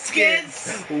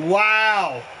biscuits?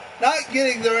 Wow. Not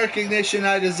getting the recognition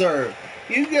I deserve.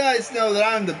 You guys know that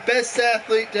I'm the best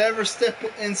athlete to ever step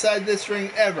inside this ring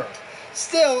ever.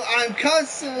 Still, I'm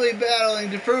constantly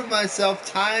battling to prove myself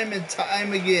time and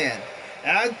time again.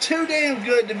 And I'm too damn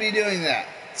good to be doing that.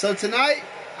 So tonight,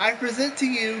 I present to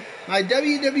you my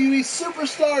WWE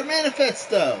Superstar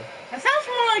Manifesto. That sounds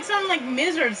more like something like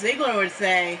Miz or Ziggler would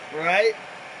say. Right?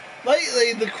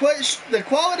 Lately, the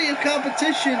quality of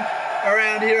competition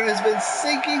around here has been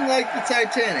sinking like the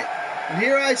Titanic. And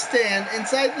here I stand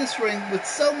inside this ring without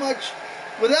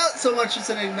so much as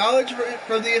an acknowledgement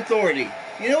from the authority.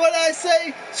 You know what I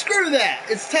say? Screw that.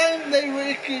 It's time they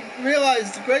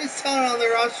realize the greatest talent on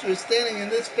their roster is standing in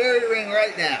this very ring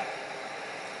right now.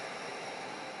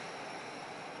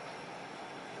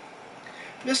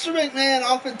 Mr. McMahon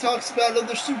often talks about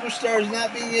other superstars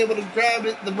not being able to grab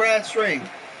the brass ring.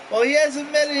 Well, he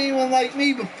hasn't met anyone like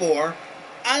me before.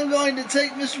 I'm going to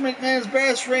take Mr. McMahon's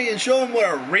brass ring and show him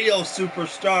what a real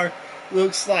superstar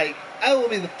looks like. I will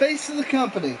be the face of the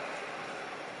company.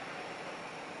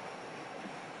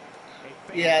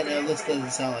 Yeah, no, this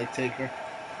doesn't sound like Taker.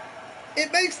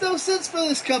 It makes no sense for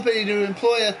this company to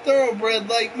employ a thoroughbred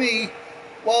like me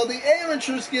while the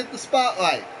amateurs get the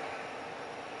spotlight.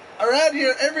 Around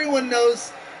here, everyone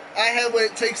knows I have what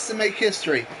it takes to make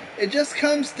history. It just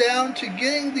comes down to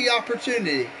getting the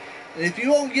opportunity. And if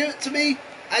you won't give it to me,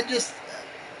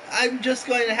 I'm just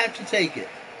going to have to take it.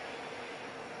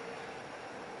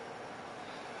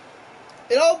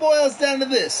 It all boils down to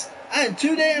this. I am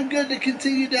too damn good to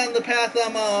continue down the path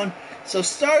I'm on. So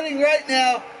starting right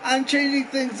now, I'm changing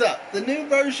things up. The new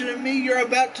version of me you're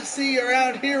about to see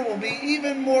around here will be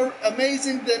even more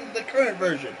amazing than the current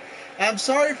version. I'm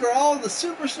sorry for all the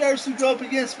superstars who go up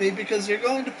against me because you're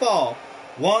going to fall.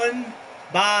 One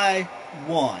by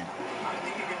one.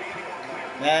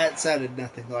 That sounded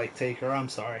nothing like Taker. I'm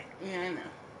sorry. Yeah, I know.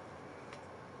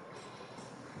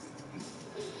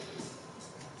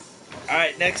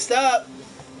 Alright, next up.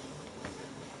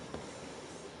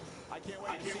 I can't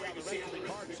wait to see how the rest of the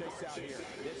card shakes out here.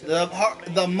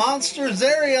 The Monster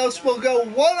Zarios will go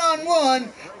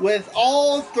one-on-one with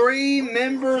all three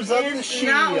members of the Shield. It's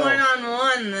not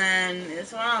one-on-one then.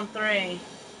 It's 1-on-3.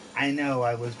 I know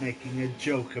I was making a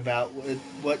joke about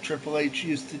what Triple H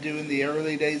used to do in the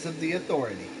early days of the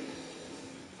Authority.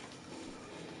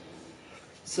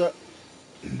 So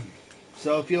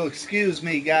if you'll excuse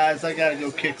me, guys, I gotta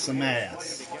go kick some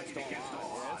ass.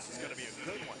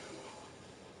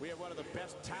 We have one of the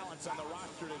best talents on the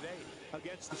roster today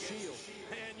against the Shield.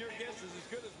 And your guess is as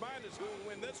good as mine as who will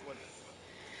win this one.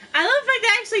 I love the fact they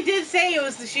actually did say it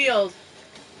was the Shield.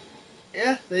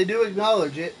 Yeah, they do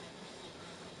acknowledge it.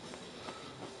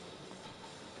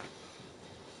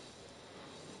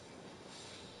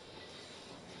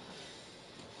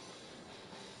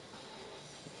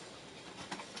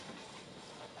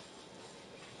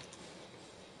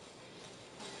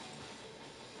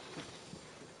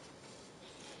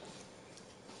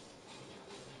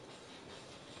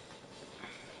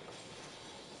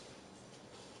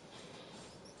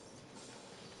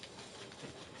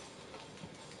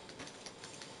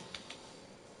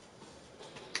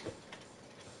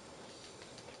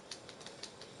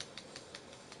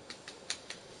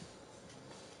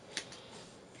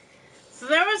 So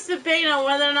there was debate on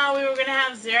whether or not we were going to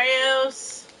have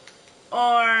Zarios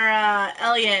or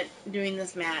Elliott doing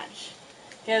this match.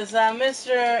 Because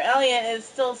Mr. Elliott is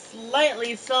still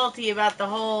slightly salty about the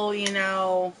whole,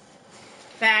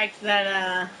 fact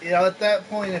that, at that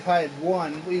point, if I had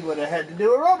won, we would have had to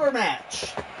do a rubber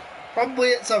match.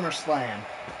 Probably at SummerSlam.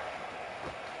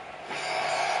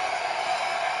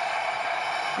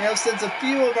 Since a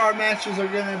few of our matches are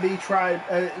going to be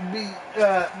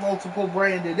multiple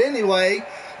branded anyway,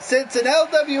 since an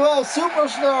LWL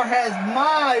superstar has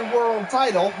my world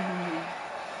title,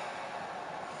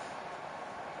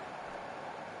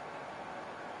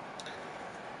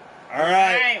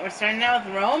 Alright, we're starting out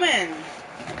with Roman.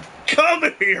 Come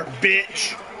here,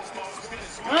 bitch!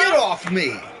 Get off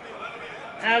me!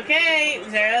 Okay,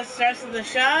 Zarios starts with a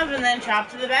shove and then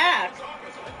chop to the back.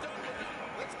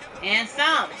 And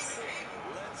stomps.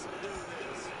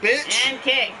 Bitch! And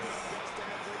kicks.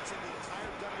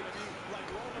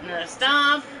 Another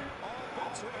stomp.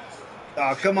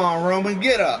 Oh, come on, Roman,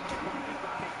 get up.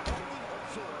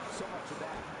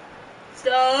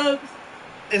 Stomps.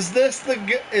 Is this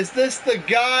the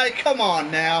guy? Come on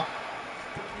now.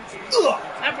 Ugh.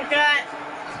 Uppercut.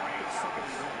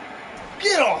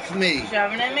 Get off me.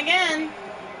 Shoving him again.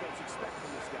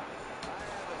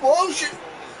 Whoa, shit.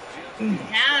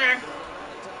 Counter.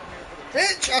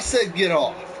 Bitch, I said get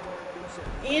off.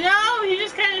 He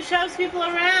just kind of shoves people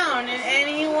around, and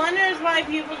he wonders why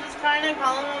people just kind of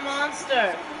call him a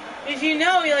monster. Because he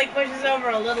pushes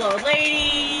over a little old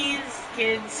ladies,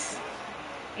 kids,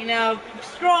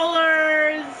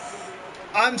 strollers.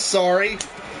 I'm sorry.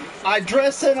 I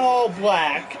dress in all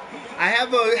black. I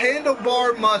have a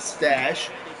handlebar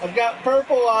mustache. I've got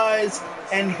purple eyes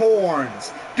and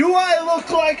horns. Do I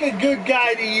look like a good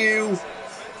guy to you?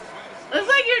 Looks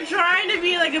like you're trying to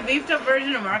be like a beefed up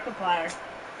version of Markiplier.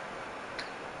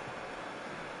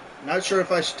 Not sure if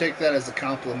I should take that as a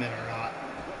compliment or not.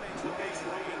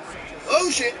 Oh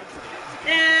shit!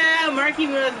 Yeah, Marky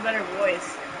Moo has a better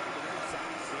voice.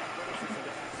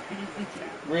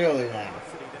 Really now?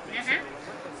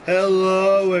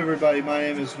 Hello everybody, my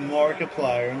name is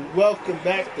Markiplier and welcome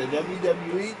back to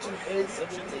WWE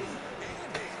 2K17.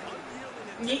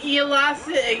 You lost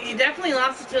it. You definitely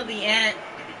lost it till the end.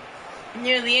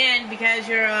 Near the end because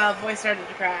your voice started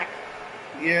to crack.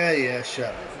 Yeah,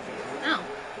 shut up. Oh.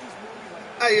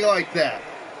 How you like that?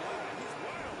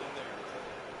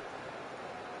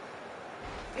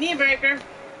 Knee breaker.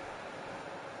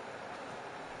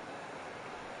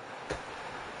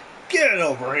 Get it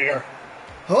over here.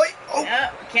 Hoi! Oh.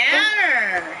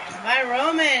 Counter by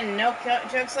Roman. No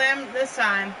choke slam this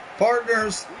time.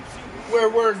 Partners, where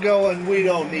we're going, we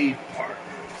don't need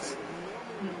partners.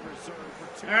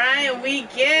 Alright, we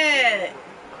get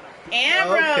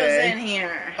Ambrose Okay. in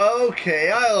here.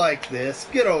 Okay, I like this.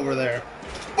 Get over there.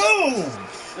 Boom!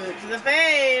 Boot to the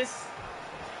face.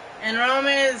 And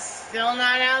Roman is still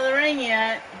not out of the ring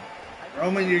yet.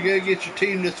 Roman, you're going to get your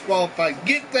team disqualified.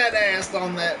 Get that ass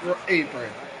on that apron.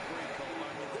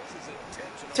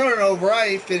 Turn over. I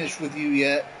ain't finished with you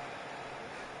yet.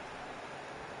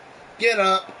 Get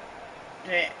up.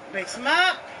 Okay, picks him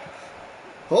up.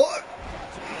 Oh.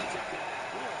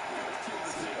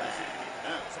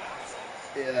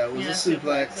 Yeah, that was a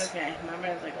suplex. Okay, my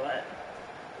brain's like, what?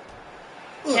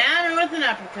 Ugh. Counter with an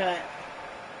uppercut.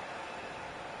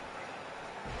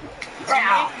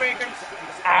 Ow. Breaker.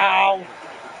 Ow.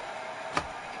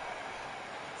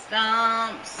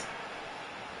 Stomps.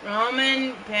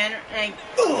 Roman, joining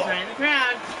the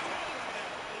crowd.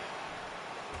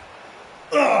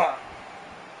 Ugh.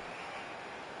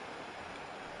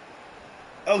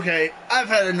 Okay, I've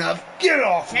had enough. Get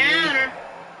off Counter. me.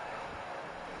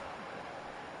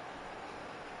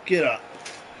 Get up.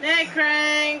 Neck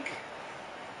crank.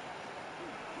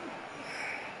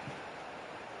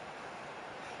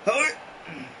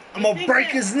 I'm going to break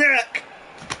his neck.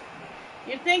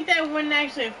 You'd think that wouldn't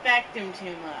actually affect him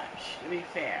too much, to be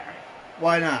fair.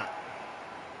 Why not?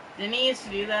 Didn't he used to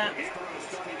do that?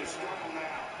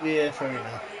 Yeah, fair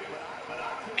enough.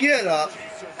 Get up.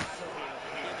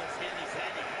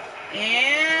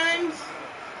 And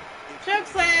choke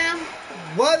slam.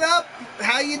 What up?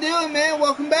 How you doing, man?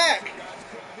 Welcome back.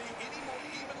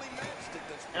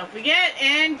 Don't forget,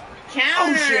 and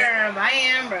counter by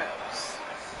Ambrose.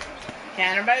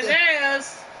 Counter by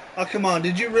Zeros. Oh, come on.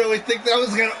 Did you really think that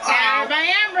was going to... Counter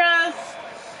by Ambrose.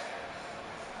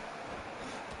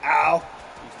 Ow.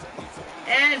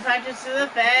 And punches to the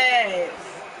face.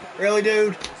 Really,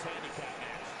 dude?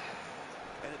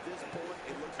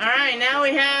 Alright, now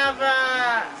we have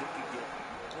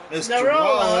Mr. the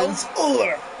Rolo. Rollins.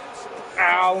 Ugh.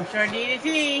 Ow. Short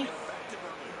DDT.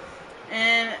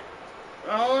 And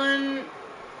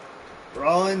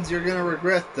Rollins, you're going to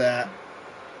regret that.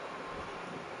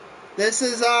 This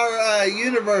is our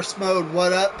universe mode.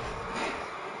 What up?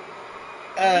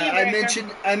 I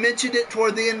mentioned it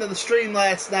toward the end of the stream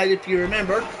last night, if you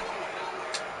remember.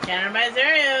 Counter by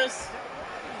Zeros.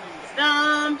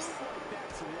 Stomps.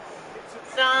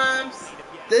 Stomps.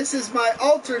 This is my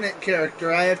alternate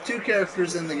character. I have two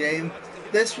characters in the game.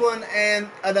 This one and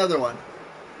another one.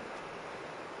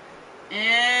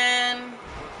 And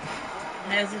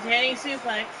hesitating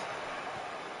suplex.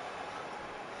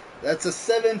 That's a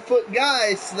 7-foot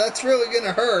guy, so that's really going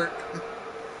to hurt.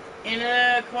 Into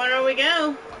the corner we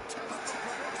go.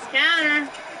 Counter.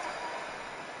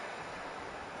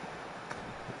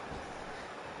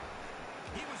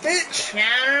 Bitch!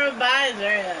 Counter by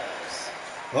Zeros.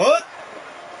 What?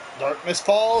 Darkness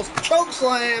falls. Choke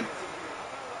slam.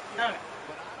 Okay.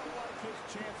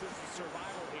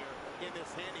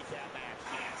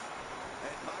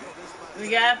 We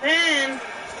got a pin.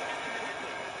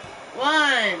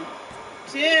 1,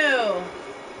 2.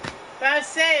 If I would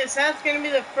say, if that's going to be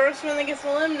the first one that gets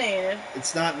eliminated.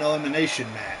 It's not an elimination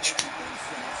match.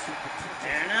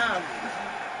 Fair enough.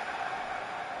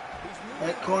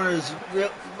 That corner is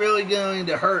really going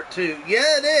to hurt, too.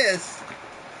 Yeah, it is.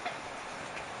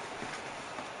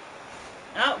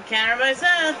 Oh, counter by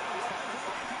Seth.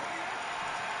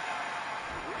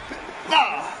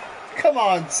 Ah, come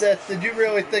on, Seth. Did you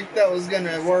really think that was going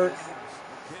to work?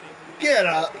 Get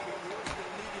up.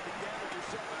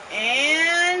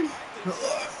 And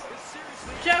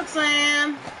choke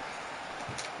slam.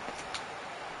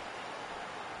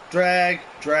 Drag.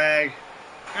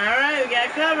 Alright, we got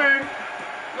covered.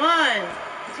 1,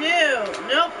 2.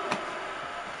 Nope.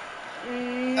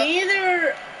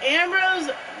 Neither Ambrose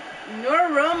nor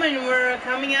Roman were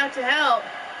coming out to help.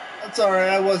 That's alright.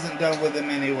 I wasn't done with him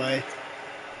anyway.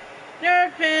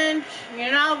 Nerve pinch.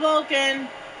 You're not Vulcan.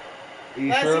 Are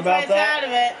you sure about that? Out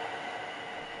of it.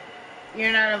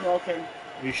 You're not a Vulcan.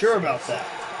 Are you sure about that?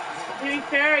 To be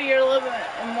fair, you're a little bit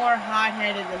more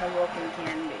hot-headed than a Vulcan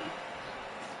can be.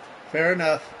 Fair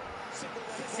enough.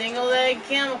 Single leg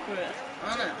camel cruise.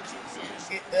 Oh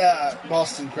no.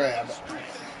 Boston Crab.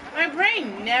 My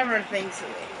brain never thinks of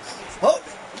these. Oh!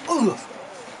 Ooh.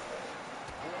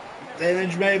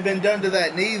 Damage may have been done to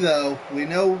that knee, though. We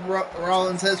know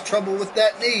Rollins has trouble with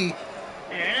that knee.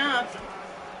 Fair enough.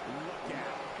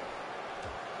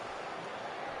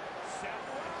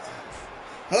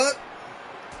 Huh?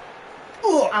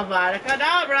 Ooh. Avada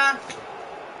Kedavra.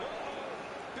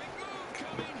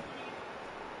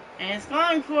 And it's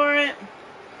going for it.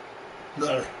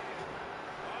 No.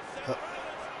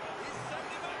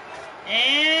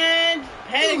 And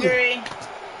pedigree.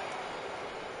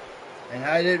 And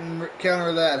I didn't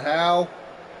counter that. How?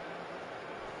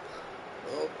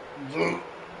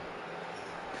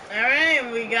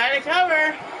 Alright, we got to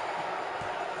cover.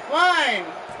 1,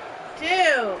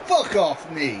 2. Fuck off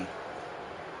me.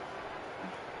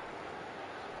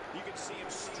 You can see him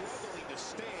struggling to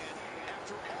stand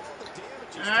after all the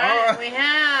damage he's Alright, we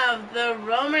have the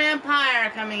Roman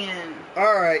Empire coming in.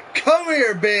 Alright, come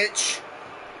here, bitch.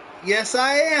 Yes,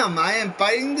 I am. I am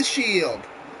fighting the Shield.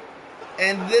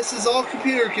 And this is all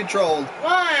computer controlled.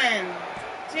 1,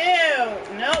 2.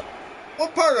 Nope.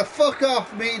 What part of fuck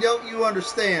off me don't you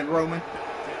understand, Roman?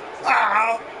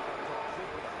 Ow!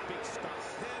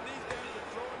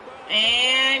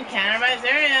 And counter by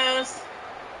Zerios.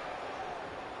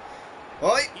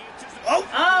 Oi! Oh!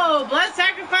 Oh, blood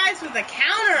sacrifice with a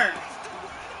counter.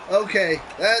 Okay,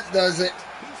 that does it.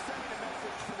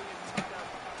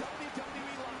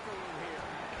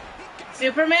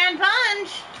 Superman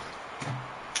punch.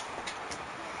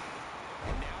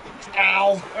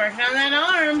 Ow! Working on that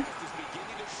arm.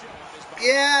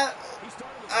 Yeah,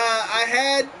 I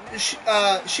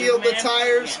had Shield the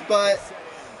tires, but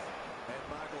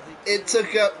it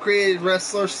took up created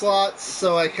wrestler slots,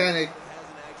 so I kind of,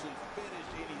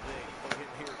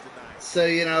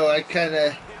 I kind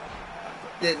of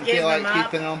didn't feel like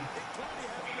keeping them.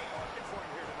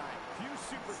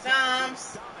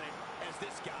 Stomps.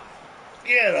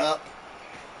 Get up.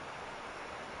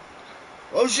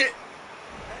 Oh shit.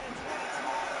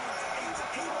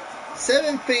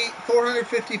 7 feet,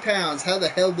 450 pounds. How the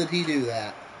hell did he do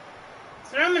that?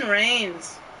 It's Roman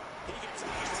Reigns.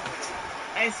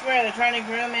 I swear they're trying to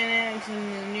groom him into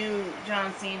the new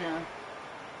John Cena.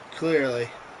 Clearly.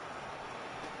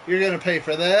 You're going to pay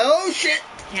for that. Oh shit.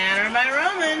 Counter by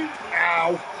Roman.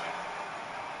 Ow.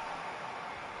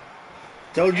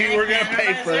 Told you we're going to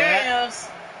pay for that.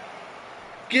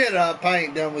 Get up. I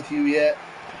ain't done with you yet.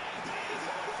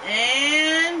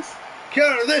 And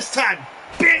counter this time,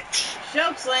 bitch.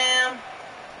 Choke slam.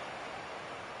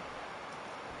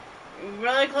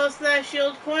 Really close to that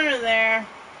Shield corner there.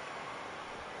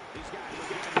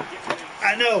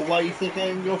 I know. Why you think I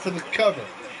didn't go for the cover?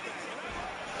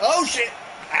 Oh shit.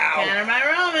 Ow. Counter by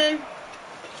Roman.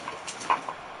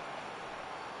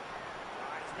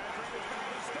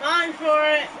 Going for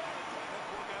it.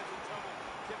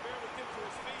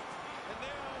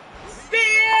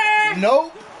 Spear!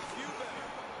 Nope.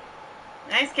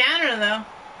 Nice counter, though.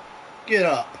 Get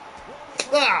up.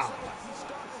 Wow.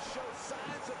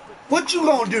 What you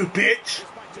gonna do, bitch?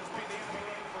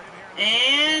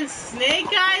 And Snake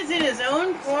Eyes in his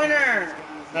own corner.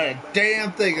 Not a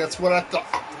damn thing. That's what I thought.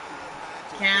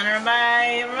 Counter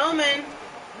by Roman.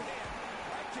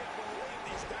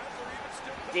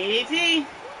 DDT.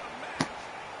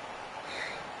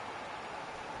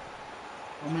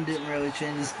 Roman didn't really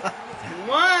change his life.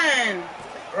 1,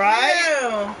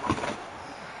 Right?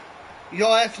 2.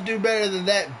 You'll have to do better than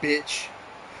that, bitch.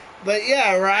 But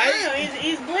yeah, right? I don't know,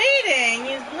 he's bleeding.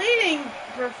 He's bleeding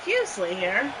profusely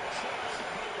here.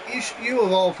 You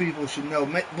of all people should know,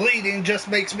 bleeding just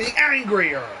makes me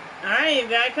angrier. Alright, you've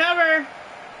got to cover.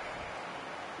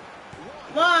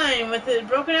 1 with it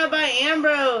broken out by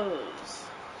Ambrose.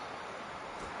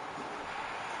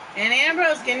 And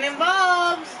Ambrose getting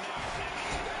involved.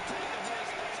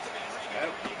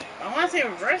 I want to say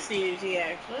reverse DDT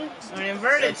actually. Or an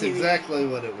inverted That's DDT. exactly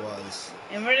what it was.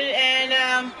 Inverted and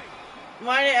I'm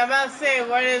about to say,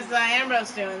 what is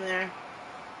Ambrose doing there?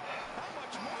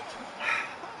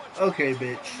 Okay,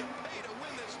 bitch.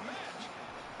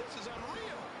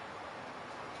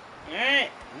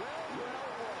 Alright.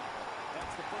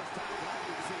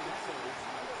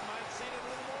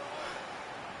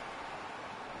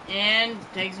 And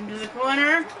takes him to the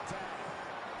corner.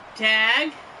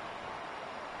 Tag.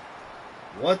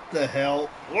 What the hell?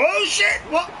 Whoa, shit!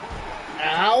 What?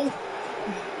 Ow!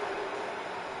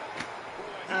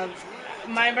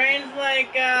 My brain's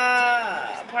like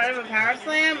part of a power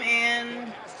slam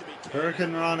and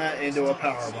Hurricane Rana into a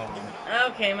power bomb.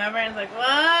 okay, my brain's like,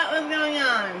 what was going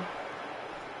on?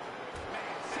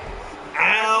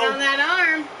 Ow! On that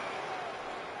arm.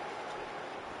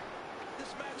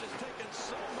 This match has taken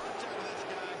so much out of this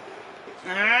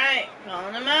guy. Alright,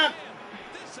 calling him up.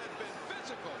 This had been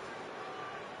physical.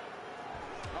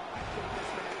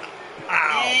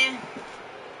 Ow! And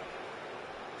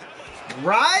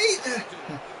Right?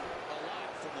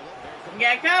 you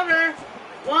got cover.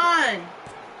 1,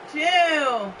 2.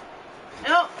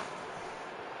 Nope.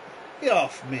 Get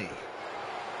off me.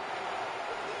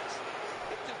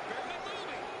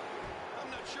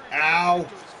 Ow.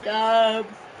 Dub.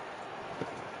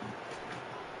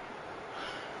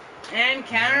 And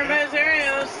counter by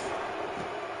Zerios.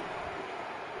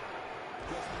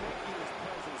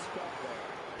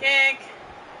 Kick.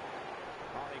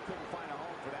 Oh, he couldn't find a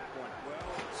home for that one.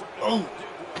 Oh.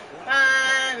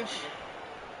 Punch.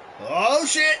 Oh,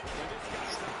 shit.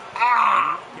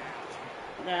 Ah.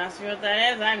 Now, see what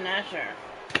that is? I'm not sure.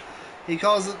 He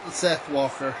calls it the Seth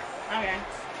Walker. Okay.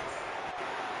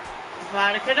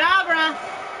 Vada Kedavra.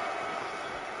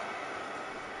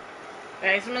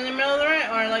 Face him in the middle of the ring,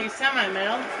 or like a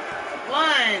semi-middle.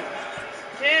 1,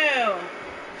 2.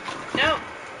 Nope.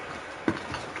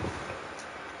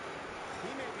 He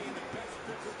may be in the best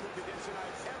physical condition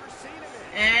I've ever seen him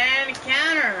in. And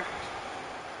counter.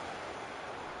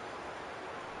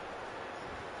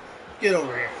 Get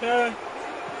over here.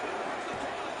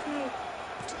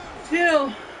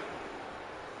 2.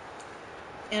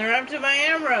 Interrupted by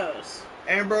Ambrose.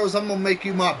 Ambrose, I'm gonna make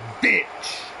you my bitch.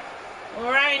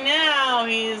 Well, right now,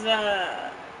 he's,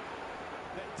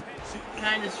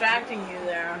 kind of distracting you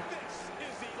there.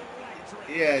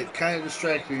 Yeah, it kind of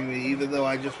distracting me, even though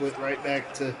I just went right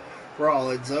back to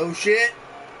Rollins. Oh, shit.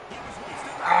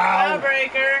 Ow.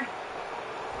 Jawbreaker.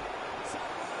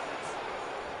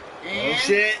 Oh, And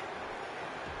shit.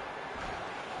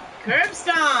 curb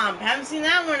stomp. Haven't seen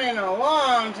that one in a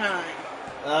long time.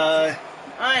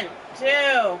 1,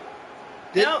 2.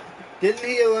 Nope. Didn't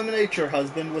he eliminate your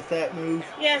husband with that move?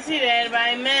 Yes, he did, but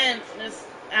I meant just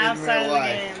outside of the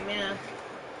life. game. Yeah.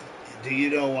 Do you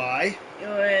know why? It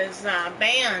was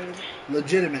banned.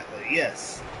 Legitimately,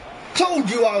 yes. Told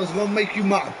you I was gonna make you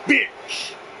my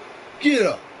bitch. Get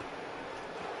up.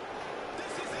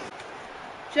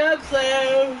 Choke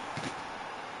slam.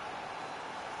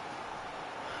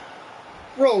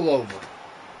 Roll over.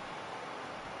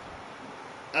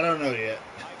 I don't know yet.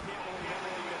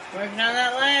 Working on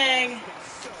that leg.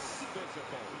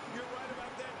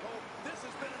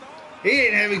 He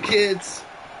ain't having kids.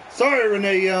 Sorry,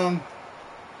 Renee Young.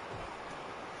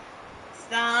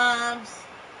 Stomps.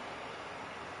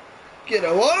 Get a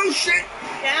oh shit.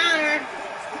 Counter.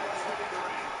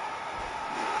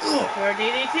 For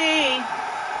DDT.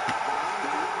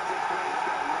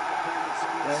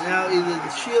 And now either the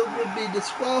Shield would be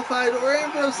disqualified or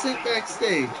Ambrose sent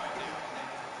backstage.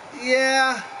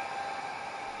 Yeah.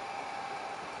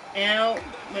 And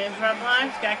went for a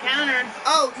punch. Got countered.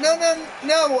 Oh,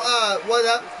 no. What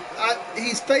up?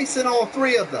 He's facing all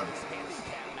three of them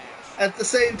at the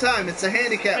same time. It's a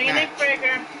handicap Bring a match. neck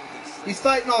breaker. He's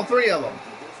fighting all three of them.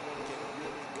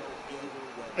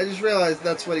 I just realized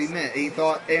that's what he meant. He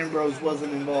thought Ambrose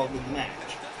wasn't involved in the match.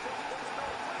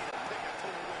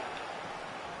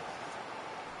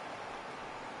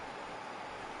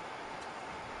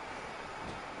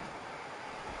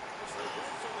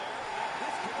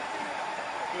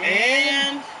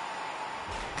 And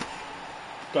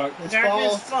Darkness Darkness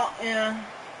falls. Fall. Yeah.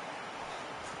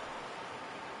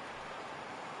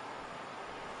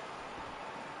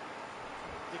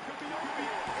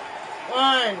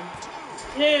 One,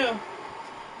 two.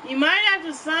 You might have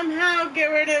to somehow get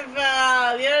rid of the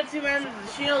other two members of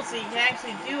the Shield so you can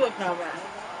actually do a cover.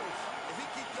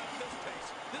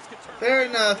 Fair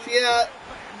enough, yeah.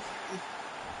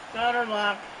 Shoulder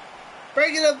block.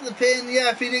 Breaking up the pin, yeah,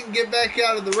 if he didn't get back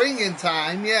out of the ring in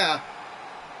time, yeah.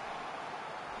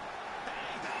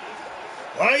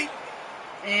 Right?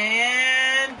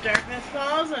 And Darkness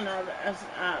Falls another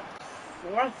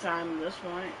fourth time at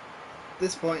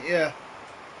this point. Yeah.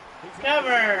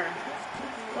 Cover.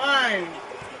 1,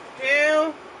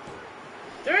 2,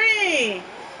 3.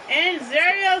 And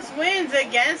Zarios wins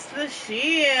against the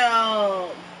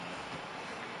Shield.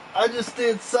 I just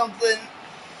did something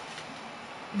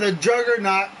the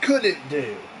Juggernaut couldn't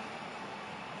do.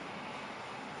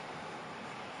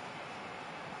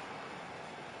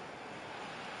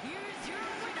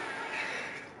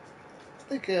 I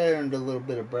think I earned a little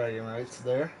bit of bragging rights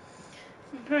there.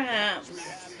 Perhaps.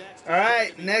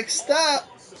 Alright, next up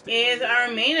Is our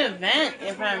main event,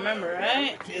 if I remember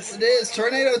right. yes it is,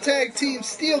 Tornado Tag Team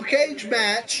Steel Cage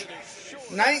match.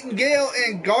 Nightingale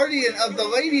and Guardian of the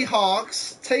Lady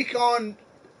Hawks take on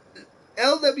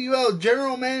LWL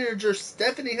General Manager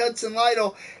Stephanie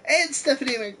Hudson-Lytle and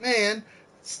Stephanie McMahon.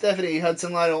 Stephanie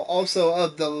Hudson-Lytle also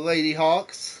of the Lady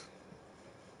Hawks.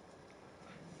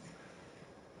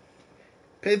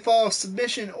 Pinfall,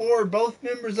 submission, or both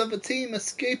members of a team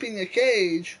escaping a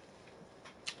cage.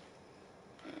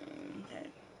 Okay.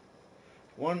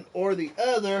 One or the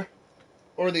other.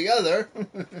 Or the other.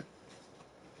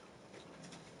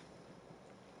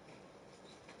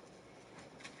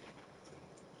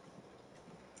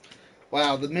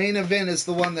 Wow, the main event is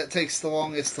the one that takes the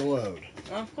longest to load.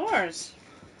 Of course.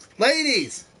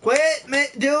 Ladies, quit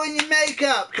doing your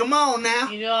makeup. Come on now.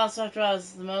 You do also have to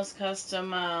have the most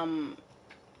custom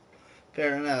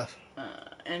Fair enough.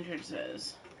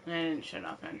 entrances. I didn't shut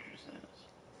off entrances.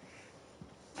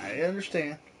 I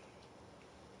understand.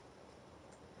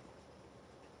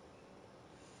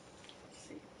 Let's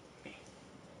see.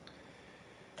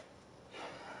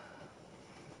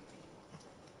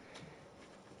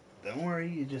 Don't worry,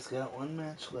 you just got one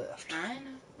match left. I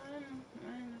know.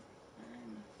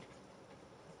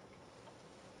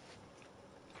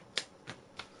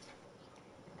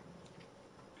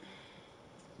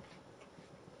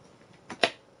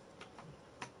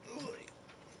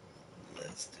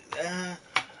 Let's do that.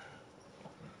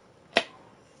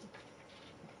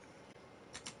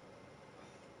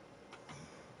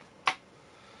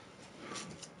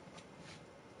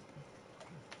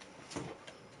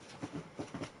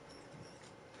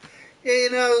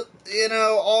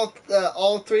 Yeah,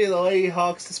 all three of the Lady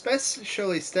Hawks,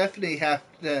 especially Stephanie, have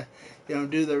to,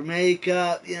 do their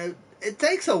makeup. It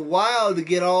takes a while to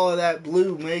get all of that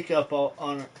blue makeup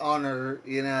on her.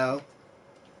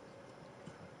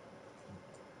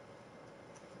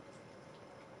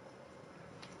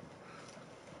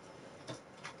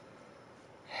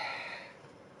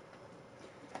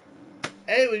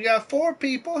 Hey, we got 4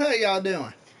 people. How y'all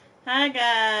doing? Hi,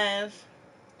 guys.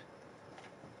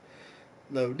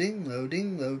 Loading,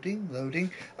 loading, loading,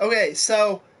 loading. Okay,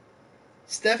 so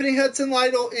Stephanie Hudson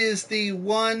Lytle is the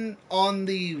one on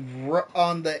the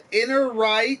inner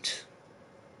right.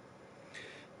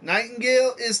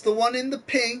 Nightingale is the one in the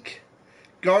pink.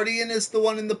 Guardian is the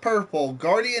one in the purple.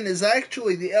 Guardian is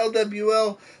actually the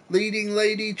LWL leading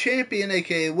lady champion,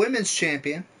 aka women's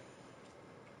champion.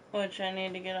 Which I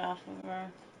need to get off of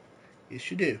her. Yes,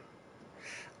 you do.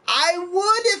 I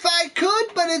would if I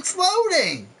could, but it's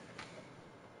loading.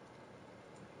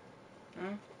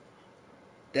 Hmm?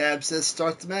 Dab says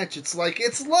start the match. It's like,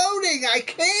 it's loading. I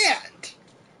can't.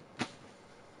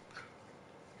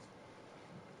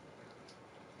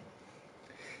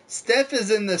 Steph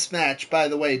is in this match, by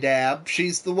the way, Dab.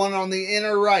 She's the one on the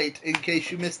inner right, in case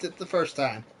you missed it the first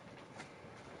time.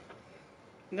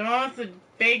 The one with the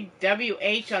big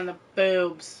WH on the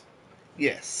boobs.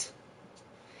 Yes.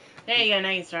 There you go, now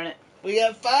you can start it. We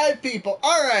got 5 people.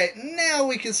 Alright, now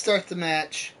we can start the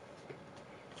match.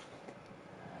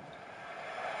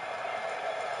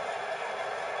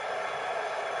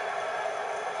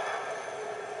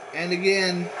 And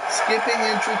again, skipping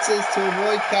entrances to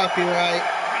avoid copyright.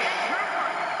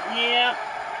 Yep.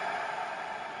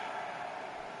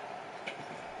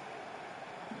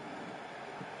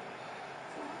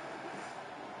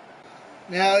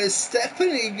 Now, is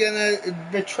Stephanie gonna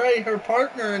betray her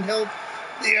partner and help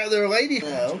the other lady?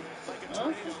 No.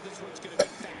 Oh.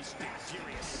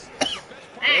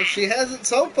 Well, she hasn't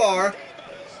so far.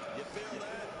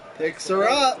 Picks her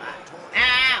up.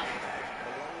 Ow!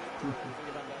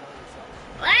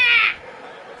 Ah!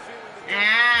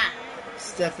 Ah!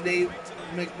 Stephanie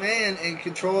McMahon in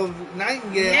control of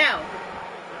Nightingale. No.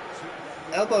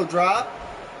 Elbow drop.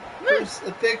 Woo. First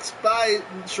fixed by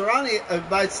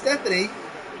by Stephanie.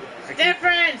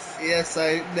 Difference. Yes,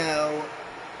 I know.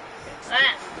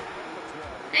 Ah.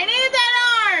 I need that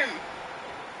arm.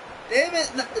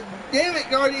 Damn it,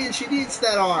 Guardian! She needs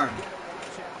that arm.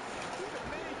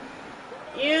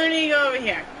 You need to go over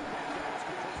here.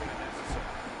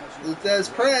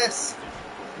 Luthez press.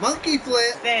 Monkey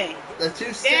flip. Stay. The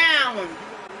two Down.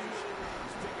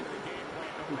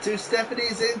 The 2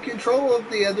 Stephanies in control of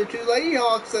the other 2 Lady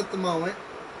Hawks at the moment.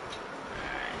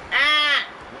 Ah.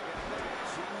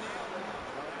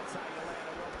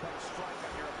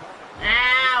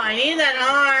 Ow, I need that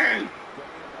arm.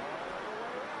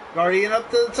 Guardian up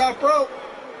to the top rope.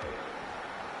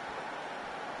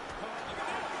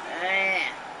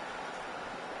 Ah.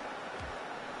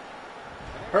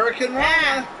 Hurricane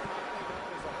Rana.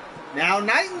 Now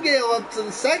Nightingale up to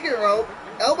the second rope.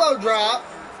 Elbow drop.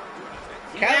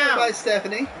 Countered by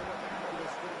Stephanie.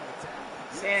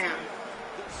 Stay down.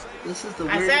 This is the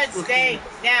I weirdest said stay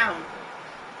down.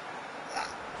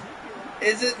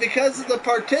 Is it because of the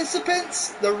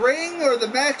participants, the ring, or the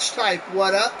match type?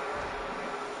 What up?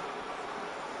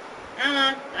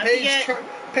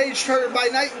 Page turned by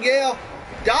Nightingale.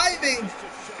 Diving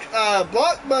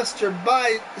blockbuster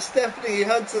by Stephanie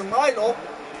Hudson Lytle.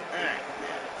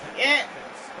 Yeah.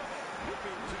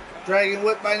 Dragon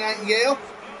whip by Nightingale.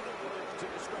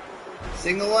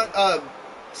 Single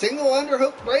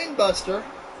underhook brainbuster.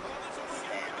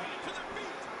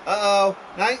 Uh-oh.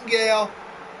 Nightingale.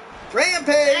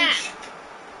 Rampage.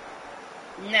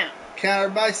 No.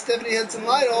 Countered by Stephanie Hudson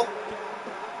Lytle.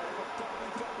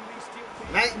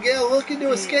 Nightingale looking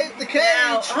to escape the cage.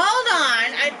 Now, hold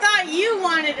on. I thought you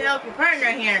wanted to help your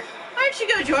partner here. Why don't you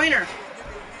go join her?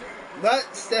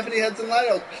 But Stephanie Hudson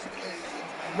Lytle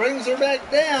brings her back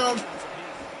down.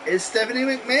 Is Stephanie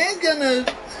McMahon gonna?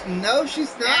 No,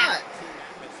 she's not.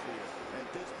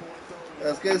 I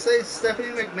was gonna say, Stephanie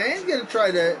McMahon gonna try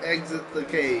to exit the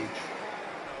cage.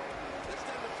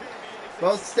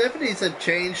 Both Stephanies have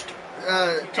changed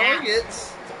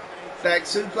targets. Back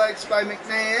suplex by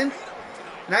McMahon.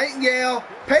 Nightingale,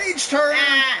 page turn.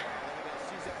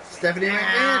 Stephanie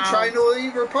McMahon trying to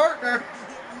leave her partner.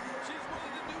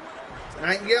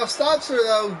 Nightingale stops her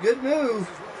though. Good move.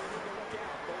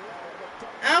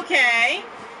 Okay.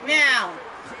 Now,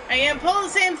 are you gonna pull the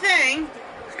same thing?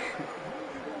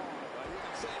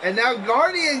 And now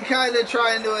Guardian kind of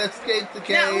trying to escape the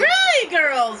cage. Now, really,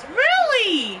 girls?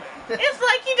 Really? It's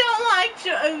like you don't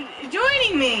like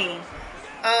joining me.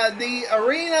 The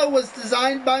arena was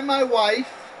designed by my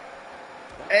wife.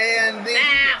 And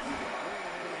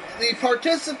the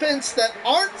participants that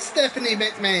aren't Stephanie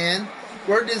McMahon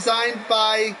were designed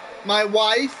by my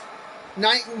wife,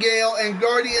 Nightingale, and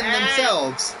Guardian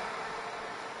themselves.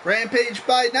 Rampage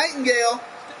by Nightingale.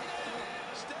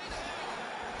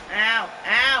 Ow,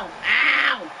 ow,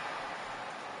 ow!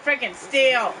 Freaking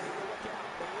steel.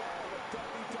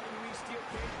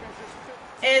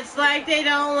 It's like they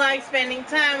don't like spending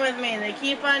time with me. They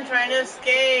keep on trying to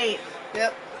escape.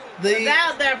 Yep.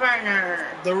 Without their partner.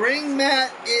 The ring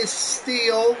mat is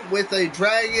steel with a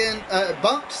dragon,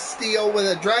 bumped steel with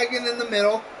a dragon in the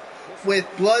middle, with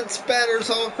blood spatters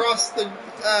all across the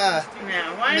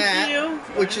mat,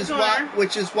 which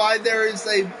is why there is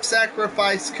a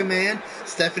sacrifice command.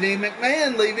 Stephanie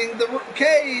McMahon leaving the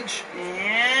cage.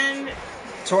 And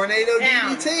tornado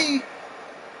DDT.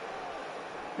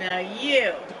 Now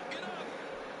you.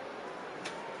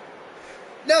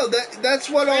 No, that's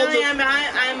what all the. I'm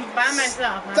by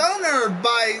myself. Huh? Stunner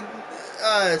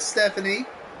by Stephanie.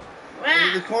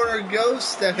 Into the corner goes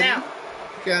Stephanie. No.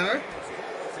 Counter.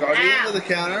 Guardian to the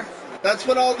counter. That's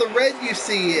what all the red you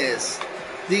see is.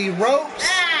 The ropes.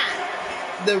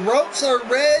 The ropes are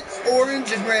red,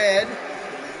 orange, and red,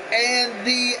 and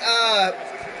the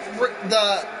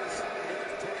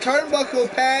turnbuckle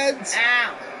pads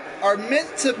are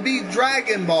meant to be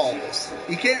Dragon Balls.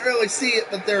 You can't really see it,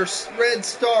 but there's red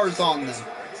stars on them.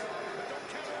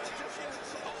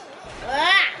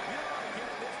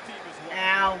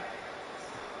 Ow.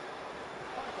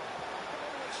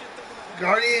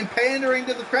 Guardian pandering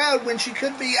to the crowd when she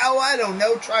could be, I don't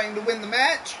know, trying to win the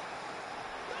match.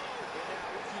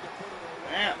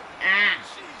 Oh,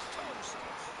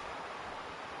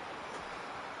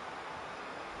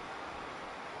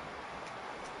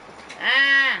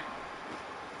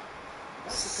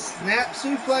 Snap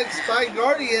suplex by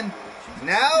Guardian.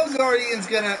 Now Guardian's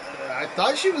gonna. I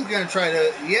thought she was gonna try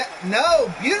to. Yeah,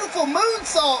 no, beautiful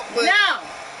moonsault, but no.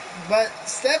 But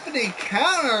Stephanie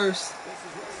counters.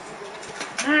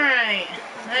 All right,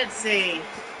 let's see.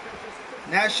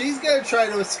 Now she's gonna try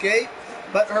to escape,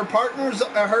 but her partners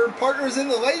in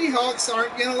the Lady Hawks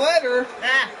aren't gonna let her.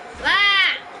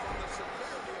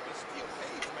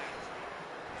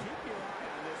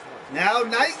 Now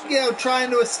Nightingale trying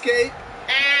to escape.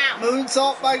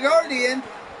 Moonsault by Guardian.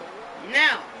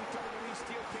 No.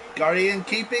 Guardian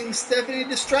keeping Stephanie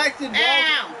distracted.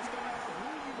 Ow.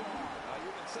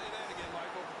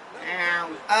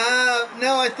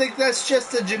 No, I think that's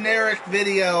just a generic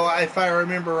video, if I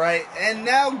remember right. And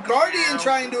now Guardian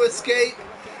trying to escape.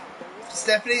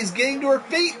 Stephanie's getting to her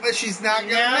feet, but she's not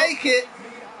going to make it.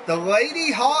 The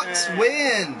Lady Hawks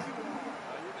win.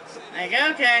 Like,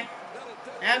 okay.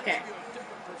 Okay.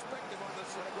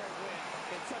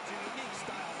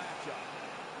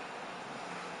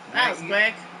 That was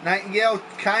quick. Nightingale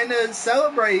kind of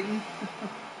celebrating.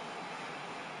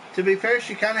 To be fair,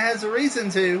 she kind of has a reason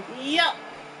to. Yep.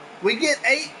 We get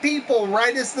 8 people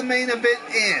right as the main event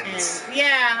ends.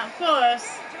 Yeah, of course.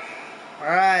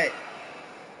 Alright.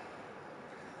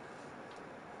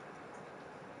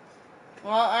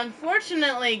 Well,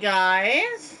 unfortunately,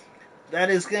 guys,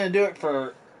 that is going to do it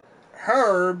for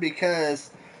her because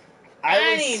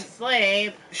I need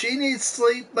sleep. She needs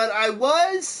sleep, but I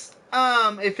was,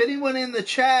 if anyone in the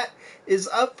chat is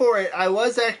up for it, I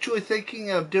was actually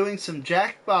thinking of doing some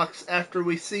Jackbox after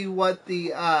we see what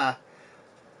the,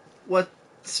 what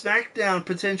SmackDown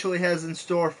potentially has in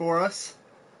store for us.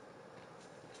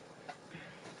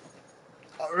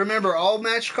 Remember, all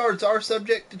match cards are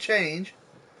subject to change.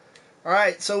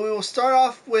 Alright, so we will start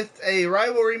off with a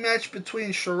rivalry match between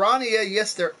Sharania.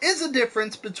 Yes, there is a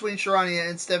difference between Sharania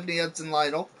and Stephanie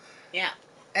Hudson-Lytle. Yeah.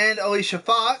 And Alicia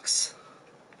Fox.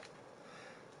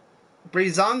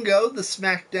 Breezango, the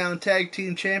SmackDown Tag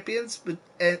Team Champions,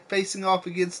 facing off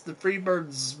against the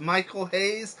Freebirds Michael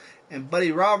Hayes and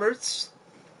Buddy Roberts.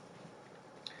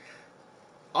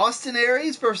 Austin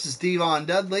Aries versus Devon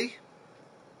Dudley.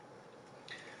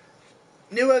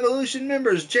 New Evolution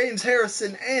members James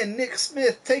Harrison and Nick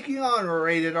Smith taking on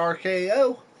Rated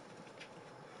RKO.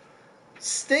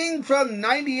 Sting from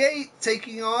 98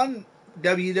 taking on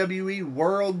WWE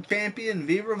World Champion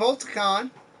Viva Volticon.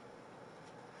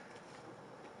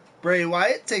 Bray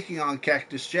Wyatt taking on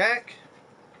Cactus Jack.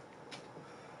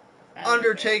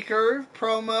 Undertaker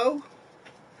promo.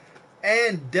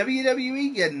 And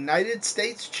WWE United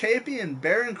States Champion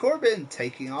Baron Corbin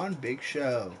taking on Big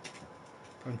Show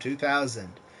from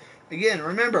 2000. Again,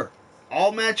 remember,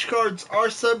 all match cards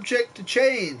are subject to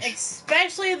change.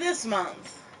 Especially this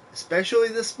month.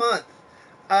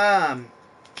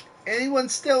 Anyone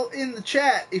still in the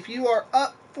chat, if you are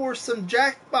up for some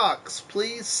Jackbox,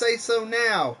 please say so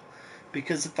now.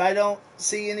 Because if I don't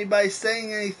see anybody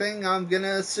saying anything, I'm going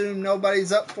to assume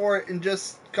nobody's up for it and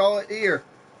just call it here.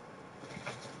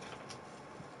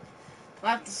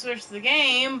 We'll have to switch the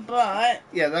game, but...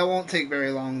 Yeah, that won't take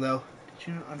very long, though. Did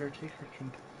you know Undertaker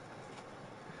can...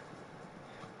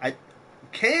 I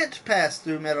can't pass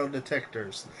through metal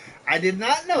detectors. I did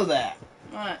not know that.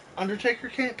 What? Undertaker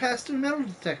can't pass through metal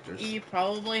detectors. He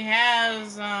probably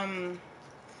has,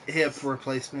 hip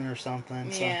replacement or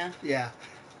something. Yeah. So, yeah.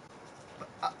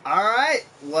 Alright.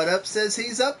 What Up says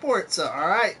he's up for it. So,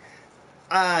 alright.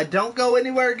 Don't go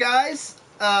anywhere, guys.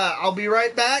 I'll be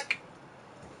right back.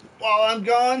 While I'm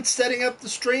gone setting up the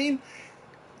stream,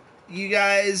 you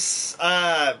guys,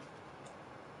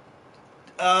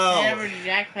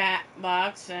 Jackbox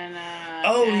and,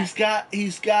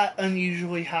 he's got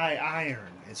unusually high iron,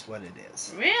 is what it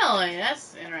is. Really?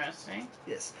 That's interesting.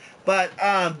 Yes. But,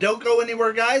 don't go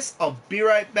anywhere, guys. I'll be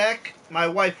right back. My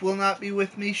wife will not be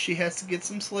with me. She has to get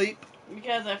some sleep.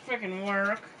 Because I freaking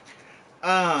work.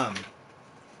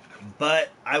 But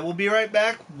I will be right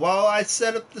back while I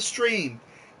set up the stream.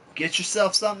 Get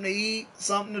yourself something to eat,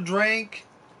 something to drink.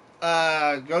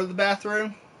 Go to the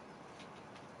bathroom.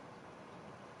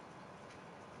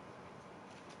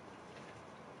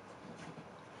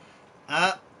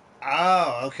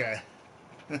 Okay.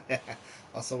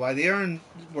 Also, why the urn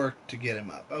worked to get him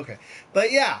up. Okay.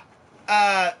 But yeah,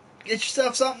 get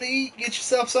yourself something to eat, get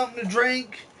yourself something to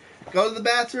drink. Go to the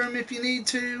bathroom if you need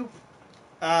to.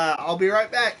 I'll be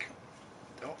right back.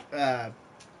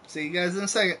 See you guys in a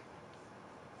second.